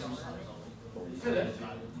 Philip,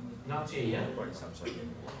 not here yet.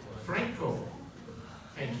 Franco,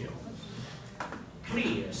 thank you.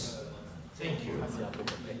 Clears, thank you.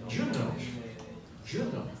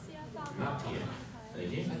 Juno, not here.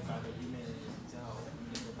 Okay.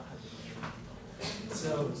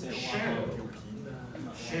 So, Shadow.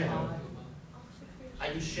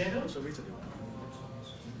 Are you Shadow?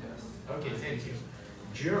 Okay, thank you.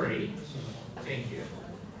 Jury, thank you.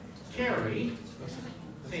 Carrie,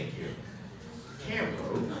 thank you.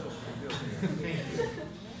 Carol, thank you.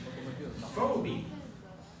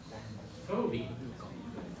 Phoebe,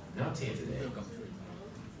 not here today.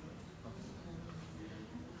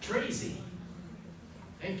 Tracy,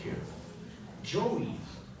 thank you. Joey,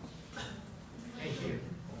 thank you.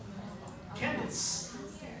 Candice,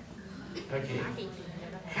 okay.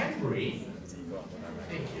 Henry,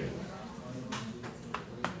 thank you.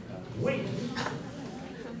 Wing,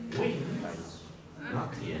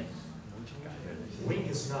 not here. Wing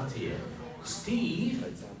is not here. Steve,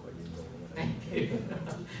 thank you.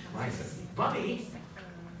 Right.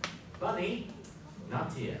 Bunny,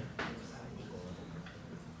 not here.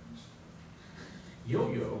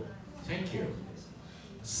 Yo-Yo, thank you.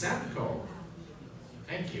 Samko,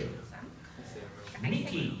 thank you.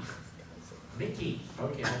 Mickey,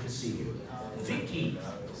 okay, I can see you. Vicky,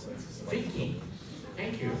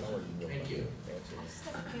 thank you.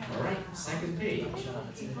 All right, second page.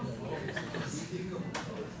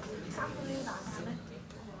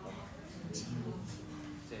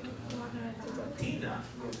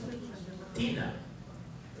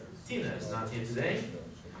 Tina is not here today.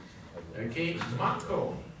 Okay,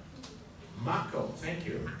 Marco, thank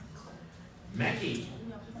you. Maggie,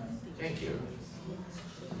 thank you.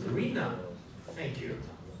 Rena, thank you.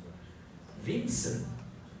 Vincent,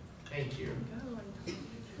 thank you.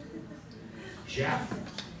 Jeff,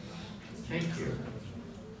 thank you.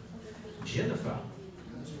 Jennifer,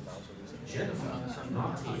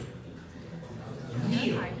 not here.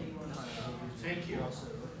 Neil, thank you.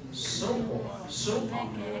 Sopa,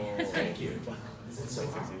 thank you. Is it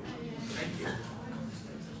Sopa? Thank you.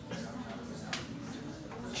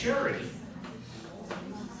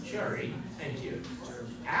 Cherry, thank you.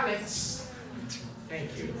 Alex,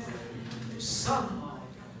 thank you. Son,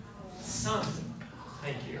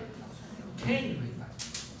 thank you. King,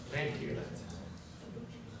 thank you.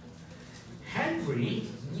 Henry,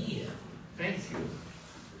 Mia, thank you.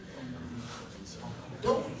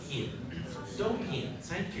 Dongyin,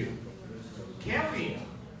 thank you. Carrie,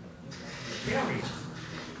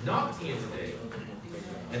 not here today.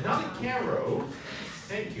 And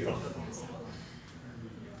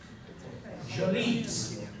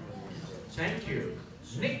Jolise. Thank you.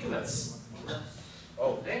 Nicholas.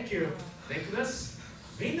 Oh, thank you. Nicholas.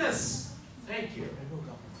 Venus. Thank you.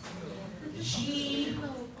 G.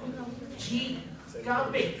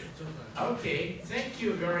 Gabik. Okay, thank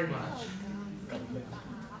you very much.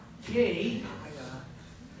 K.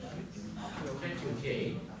 Thank you,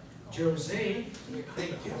 K. Jose.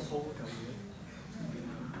 Thank you.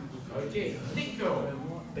 Okay, Nico.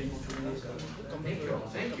 Nico,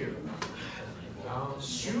 thank you.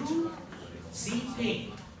 Shu.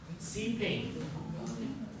 C-Ping. C-Ping.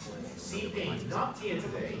 C-Ping, not here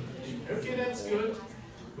today. Okay, that's good.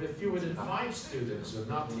 With fewer than 5 students who are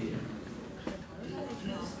not here.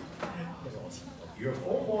 You have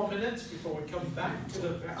 4 more minutes before we come back to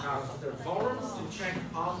the forums to check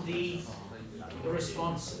on the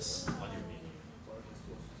responses.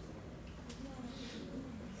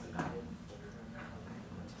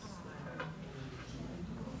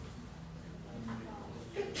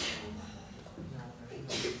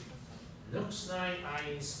 Looks like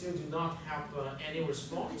I still do not have any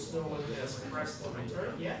response. No one has pressed my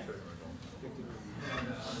turn yet.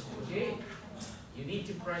 Okay. You need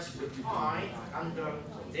to press reply under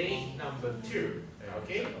day number 2.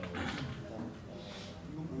 Okay?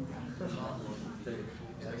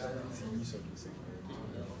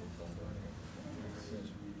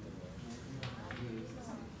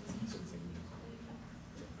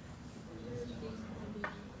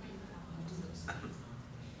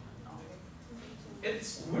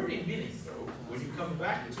 It's very meaningful when you come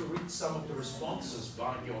back to read some of the responses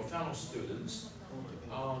by your fellow students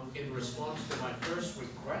in response to my first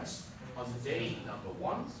request on day number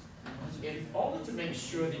 1, in order to make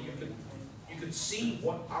sure that you could see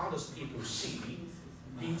what others people see,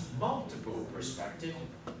 needs multiple perspective.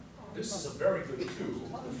 This is a very good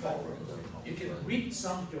tool, the forum. You can read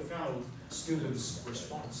some of your fellow students'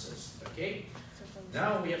 responses. Okay?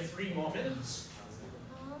 Now we have 3 more minutes.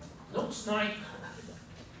 Looks like,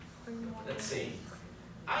 let's see.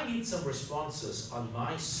 I need some responses on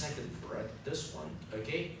my second thread, this one,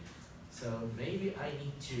 okay? So maybe I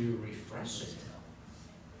need to refresh it.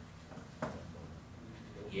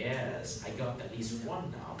 Yes, I got at least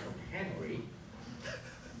 1 now from Henry.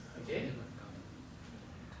 Okay?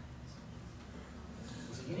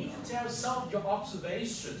 So you need to tell some of your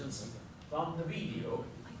observations from the video,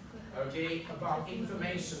 okay, about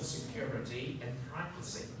information security and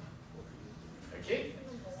privacy. Okay?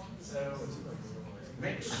 So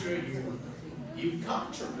make sure you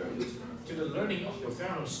contribute to the learning of your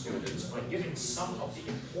fellow students by giving some of the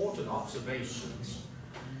important observations.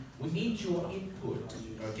 We need your input,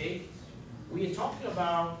 okay? We are talking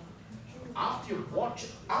about after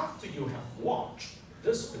you have watched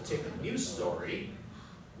this particular news story,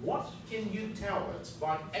 what can you tell us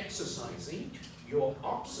by exercising your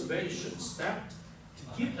observation step to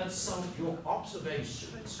give us some of your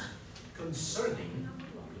observations concerning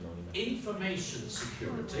information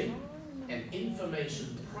security and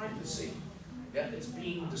information privacy that is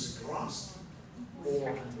being discussed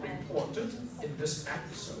or reported in this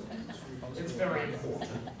episode. It's very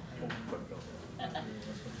important.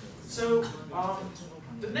 So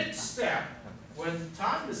the next step, when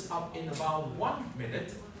time is up in about 1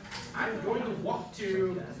 minute, I'm going to walk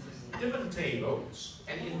to different tables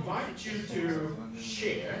and invite you to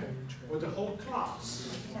share with the whole class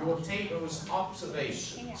your table's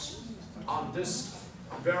observations on this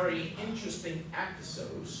very interesting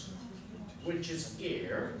episode, which is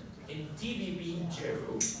aired in TVB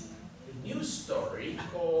Joe, a news story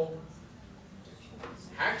called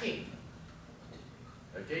Hacking,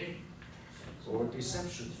 okay, or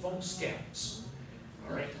deception, phone scams,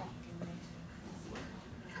 all right?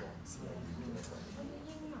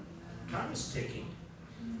 Time is ticking.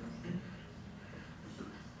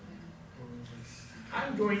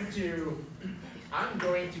 I'm going to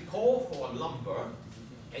call for a number,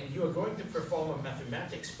 and you are going to perform a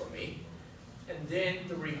mathematics for me, and then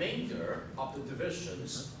the remainder of the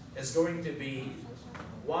divisions is going to be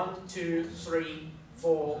 1, 2, 3,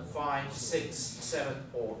 4, 5, 6, 7,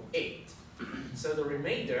 or 8. So the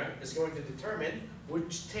remainder is going to determine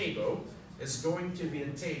which table is going to be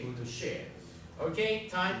the table to share. Okay,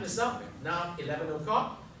 time is up. Now 11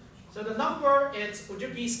 o'clock. So the number is, would you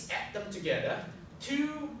please add them together?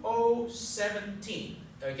 2017.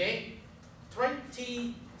 Okay?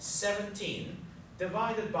 2017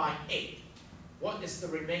 divided by 8. What is the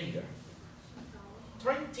remainder?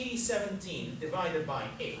 2017 divided by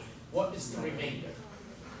 8. What is the remainder?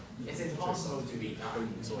 It's impossible to be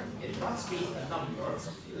done. It must be a number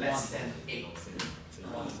less than 8.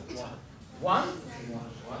 1?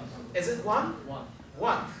 Is it 1?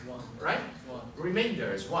 1, right?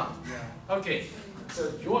 Remainder is 1. Okay,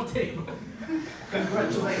 so your table.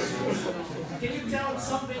 Congratulations. Can you tell us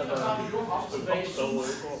something about your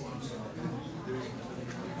observations?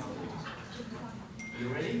 You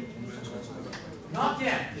ready? Not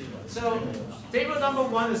yet. So table number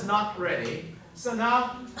 1 is not ready. So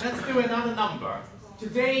now let's do another number.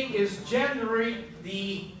 Today is January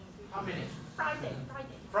the, how many? Friday.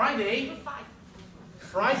 Friday? 5.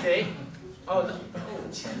 Friday? Oh, no.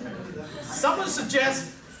 Someone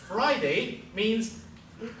suggests Friday means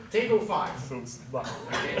table 5.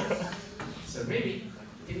 Okay. So maybe,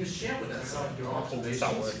 can you share with us some of your observations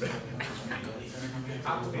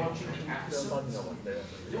after watching the episode?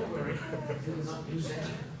 Don't worry, you will not use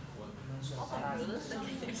any.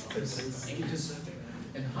 You can just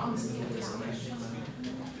enhance the information.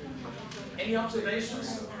 Any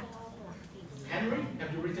observations? Henry,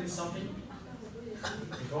 have you written something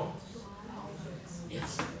before?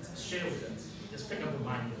 Yes, share with us. Just pick up the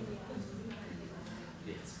mic.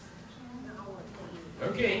 Yes.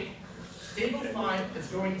 Okay, table 5 is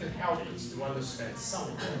going to help us to understand some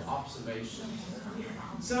of the observations.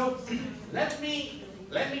 So let me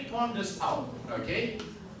point this out, okay?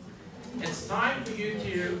 It's time for you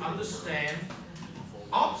to understand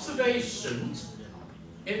observations.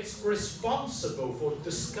 It's responsible for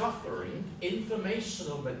discovering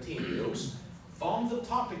informational materials from the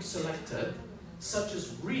topic selected, such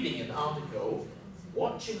as reading an article,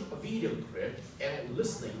 watching a video clip, and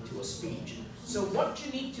listening to a speech. So what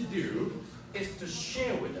you need to do is to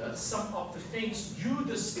share with us some of the things you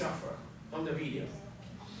discover from the video.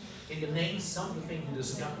 Can you name some of the things you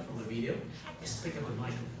discover from the video? Just pick up the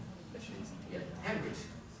microphone. Yeah, Henry.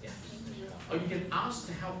 Yeah. Or you can ask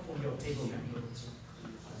to help from your table members.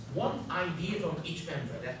 One idea from each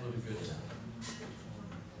member, that will be good enough.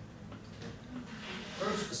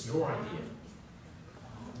 First is your idea.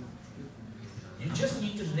 You just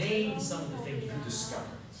need to name some of the things you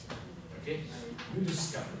discover. Okay? You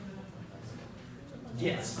discover.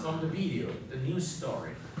 Yes, from the video, the news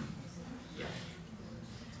story. Yeah.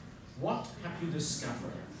 What have you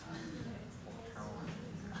discovered?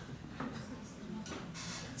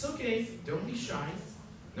 It's okay, don't be shy.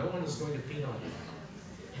 No one is going to pin on you.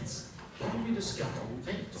 It's what have you discovered?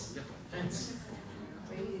 Thanks. Thanks.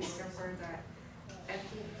 We discovered that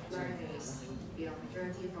active learning is the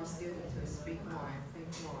opportunity for students to speak more and think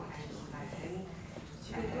more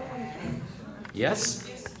and learn. Yes?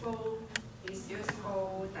 It's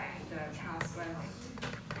useful than the class learning.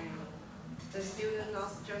 And the student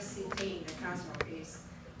not just sitting in the classroom, is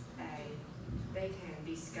they can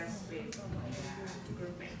discuss with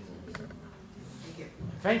groupmates. Thank you.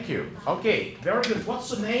 Thank you. Okay, very good. What's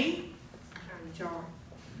the name? Joy.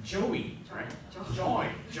 Joey, right?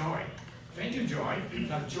 Joy. Thank you, Joy.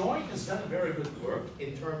 Now, Joy has done very good work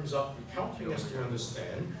in terms of helping us to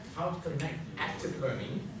understand how to connect active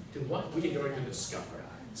learning to what we are going to discover.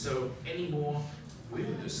 So, any more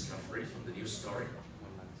real discovery from the news story?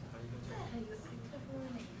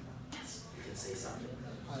 Yes, you can say something.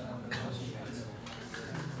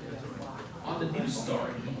 On the news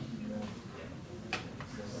story.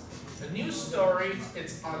 The news story,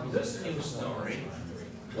 it's on this news story.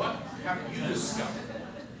 What have you discovered?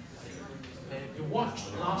 You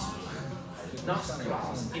watched last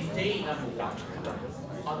class in day number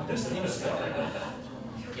 1 on this news story.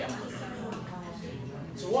 Yeah.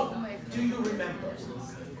 So what do you remember?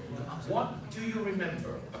 What do you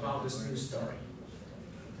remember about this news story?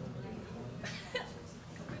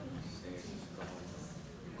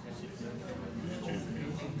 I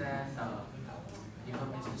think that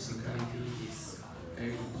information security is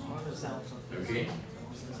very important. Okay.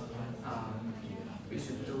 We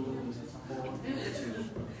should do more to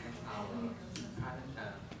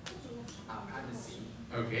our privacy.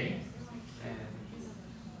 Okay. And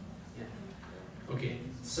yeah. Okay.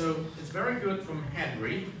 So it's very good from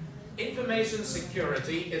Henry. Information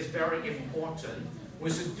security is very important. We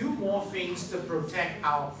should do more things to protect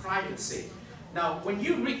our privacy. Now, when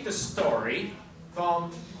you read the story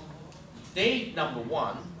from day number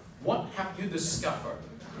 1, what have you discovered?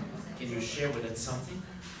 Can you share with us something?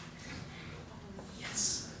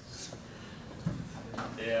 Yes.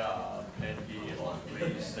 There are plenty of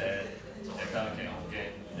ways that hacker can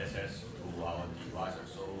get access to our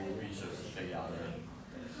devices, so we should stay alert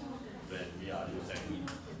when we are using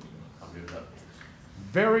computer.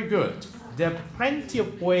 Very good. There are plenty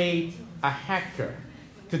of ways a hacker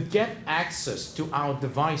could get access to our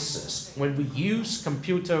devices when we use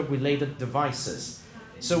computer-related devices.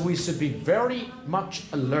 So we should be very much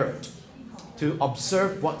alert to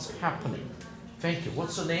observe what's happening. Thank you.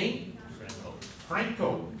 What's your name?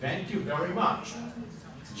 Franco, thank you very much.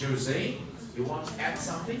 Jose, you want to add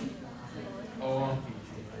something? Or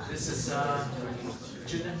this is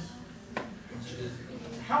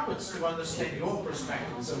help us to understand your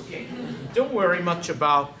perspective. It's okay. Don't worry much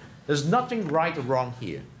about, there's nothing right or wrong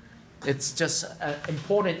here. It's just an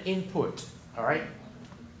important input, all right?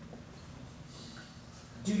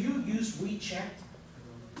 Do you use WeChat?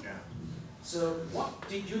 Yeah. So what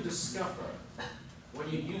did you discover when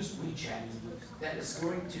you use WeChat that is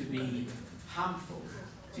going to be harmful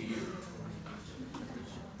to you?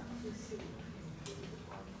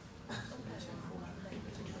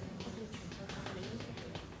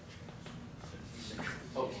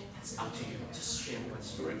 Okay, it's up to you. Just share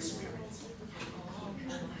what's your experience.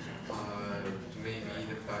 Maybe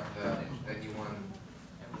the fact that anyone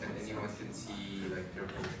can see like your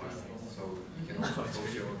profile, so you can also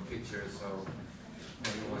post your own pictures. So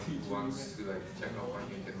anyone who wants to like check up on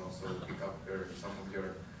you can also pick up some of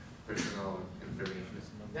your personal information.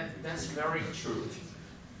 That's very true.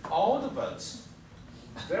 All of us,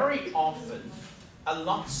 very often, are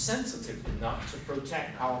not sensitive enough to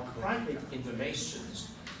protect our private information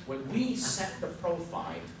when we set the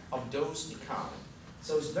profile of those accounts.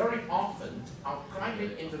 So it's very often our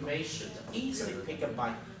private information easily picked up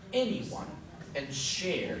by anyone and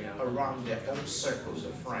shared around their own circles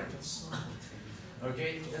of friends.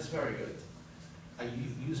 Okay, that's very good. Are you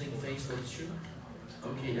using Facebook too?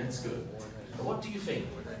 Okay, that's good. What do you think?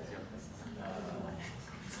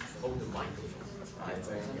 Hold the microphone. I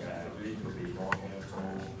think we need to be more careful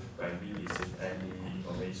when we receive any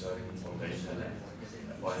information.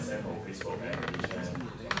 For example, Facebook and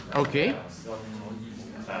WeChat. Okay.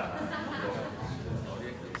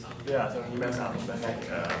 There are some emails out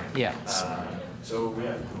there. Yeah. So we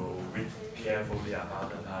have to read carefully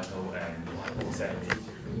about the title and who sent it.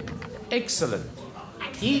 Excellent.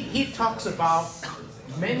 He talks about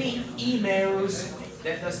many emails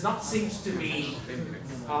that does not seem to be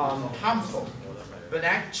harmful, but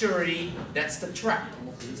actually that's the trap.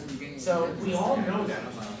 So we all know that.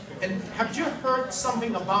 And have you heard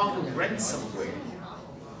something about ransomware?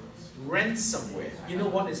 Ransomware. You know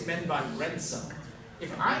what is meant by ransom?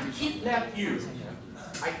 If I kidnap you,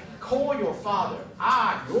 I call your father.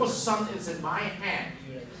 Your son is in my hand.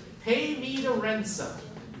 Pay me the ransom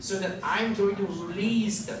so that I'm going to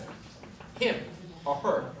release him or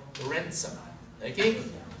her ransom. Okay?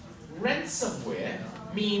 Ransomware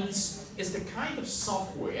means it's the kind of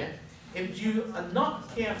software, if you are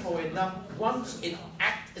not careful enough, once it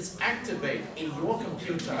is activated in your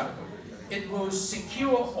computer, it will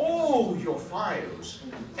secure all your files,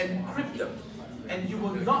 encrypt them, and you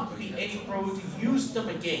will not be able to use them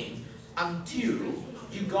again until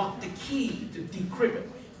you got the key to decrypt it.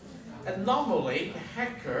 And normally, a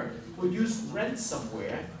hacker will use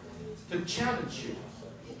ransomware to challenge you.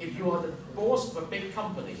 If you are the boss of a big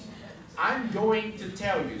company, I'm going to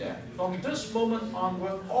tell you that from this moment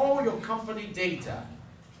onward, all your company data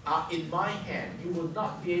are in my hand. You will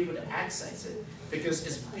not be able to access it because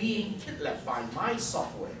it's being kidnapped by my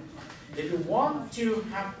software. If you want to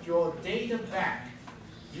have your data back,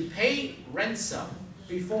 you pay ransom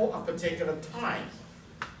before a particular time,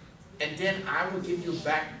 and then I will give you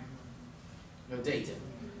back your data.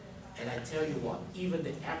 And I tell you what, even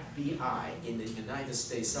the FBI in the United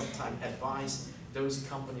States sometimes advise those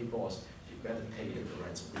company boss, you better pay them the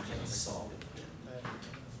ransom, we cannot solve it.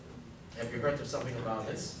 Have you heard of something about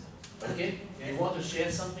this? Okay, you want to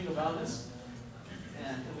share something about this?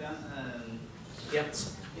 And to be honest,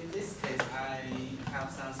 Yes. in this case, I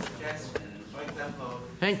have some suggestions. For example,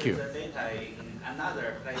 Thank you. the data in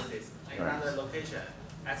another places, in Right. another location.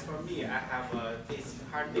 As for me, I have a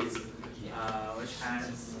hard disk, which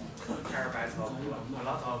has 2 terabytes of a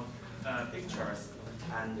lot of pictures,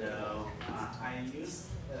 and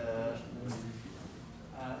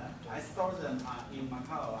I store them in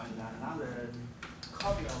Macau, and another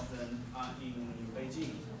copy of them in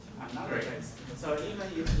Beijing, another Great. place. So even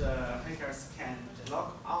if the hackers can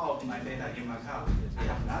lock all of my data in Macau, I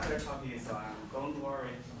have another copy, so I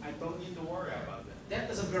don't need to worry about it. That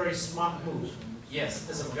is a very smart move. Yes,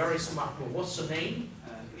 it's a very smart move. What's your name?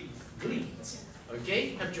 Gleeds.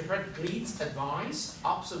 Okay, have you heard Gleeds' advice,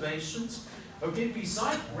 observations? Okay,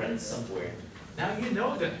 besides ransomware, now you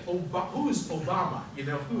know that who is Obama? You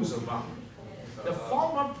know who's Obama? The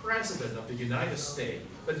former president of the United States.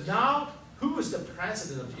 But now, who is the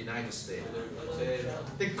president of the United States?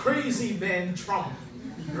 The crazy man Trump,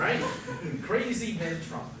 right? Crazy man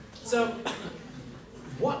Trump. So,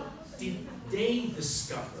 what did they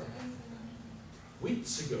discover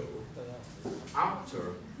weeks ago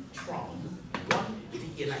after Trump won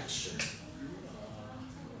the election?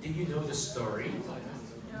 Do you know the story?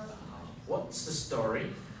 What's the story?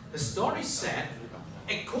 The story said,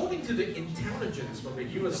 according to the intelligence from the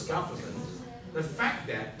US government, the fact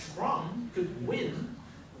that Trump could win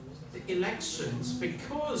the elections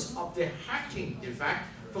because of the hacking effect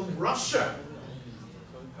from Russia.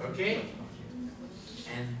 Okay?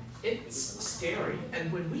 And it's scary.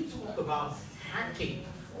 And when we talk about hacking,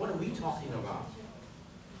 what are we talking about?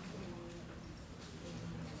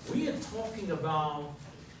 We are talking about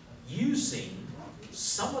using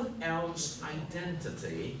someone else's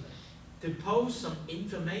identity to post some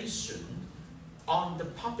information on the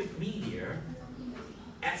public media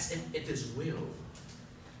as if it is real,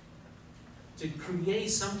 to create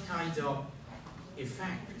some kind of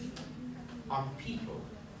effect on people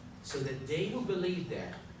so that they will believe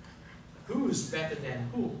that who is better than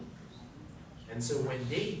who. And so when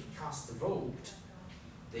they cast the vote,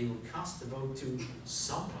 they will cast the vote to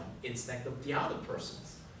someone instead of the other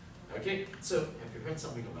persons. Okay, so have you heard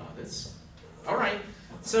something about this? All right,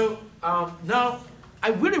 so now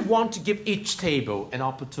I really want to give each table an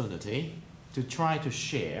opportunity to try to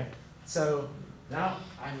share. So now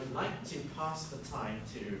I would like to pass the time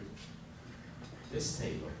to this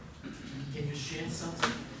table. Can you share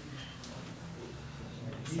something?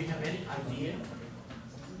 Do you have any idea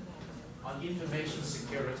on information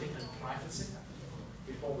security and privacy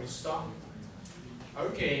before we start?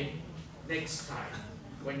 Okay, next time,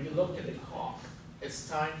 when you look at the clock, it's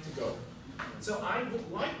time to go. So I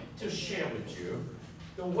would like to share with you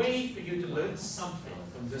the way for you to learn something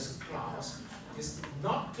from this class is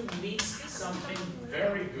not to miss something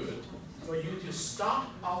very good, for you to start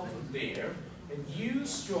out from there and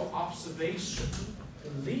use your observation to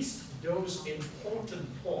list those important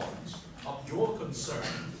points of your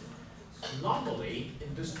concern. Normally,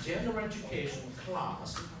 in this general education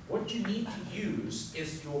class, what you need to use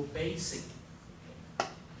is your basic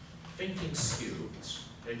thinking skills,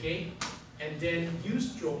 okay? And then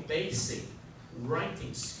use your basic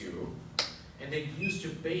writing skill, and then use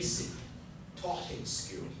your basic talking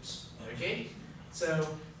skills, okay? So,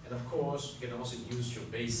 and of course, you can also use your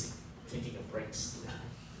basic taking a breaks.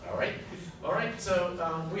 All right? All right, so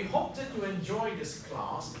we hope that you enjoy this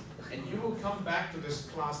class, and you will come back to this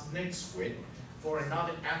class next week for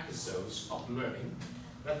another episode of learning.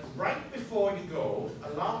 But right before you go,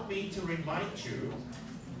 allow me to remind you,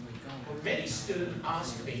 many students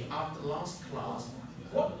asked me after last class,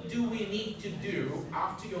 what do we need to do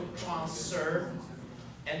after your class, sir?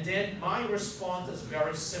 And then my response is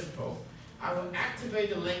very simple. I will activate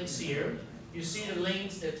the links here. You see the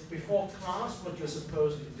links that before class, what you're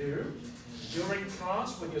supposed to do. During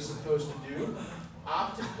class, what you're supposed to do.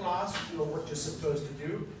 After class, what you're supposed to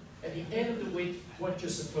do. At the end of the week, what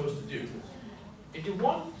you're supposed to do. If you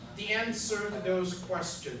want the answer to those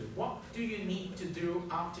questions, what do you need to do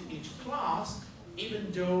after each class,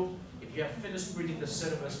 even though if you have finished reading the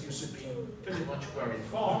syllabus, you should be pretty much well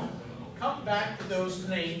informed. Come back to those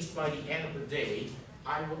names by the end of the day.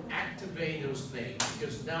 I will activate those names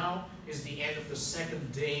because now is the end of the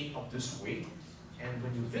second day of this week. And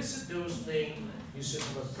when you visit those names, you should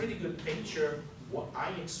have a pretty good picture what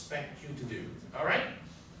I expect you to do. All right?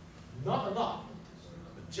 Not a lot,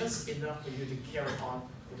 but just enough for you to carry on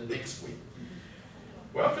for the next week.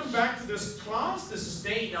 Welcome back to this class. This is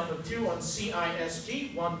day number 2 on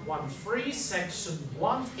CISG113, Section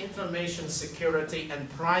 1, Information Security and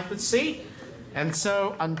Privacy. And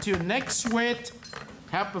so until next week,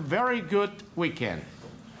 have a very good weekend.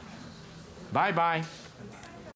 Bye-bye.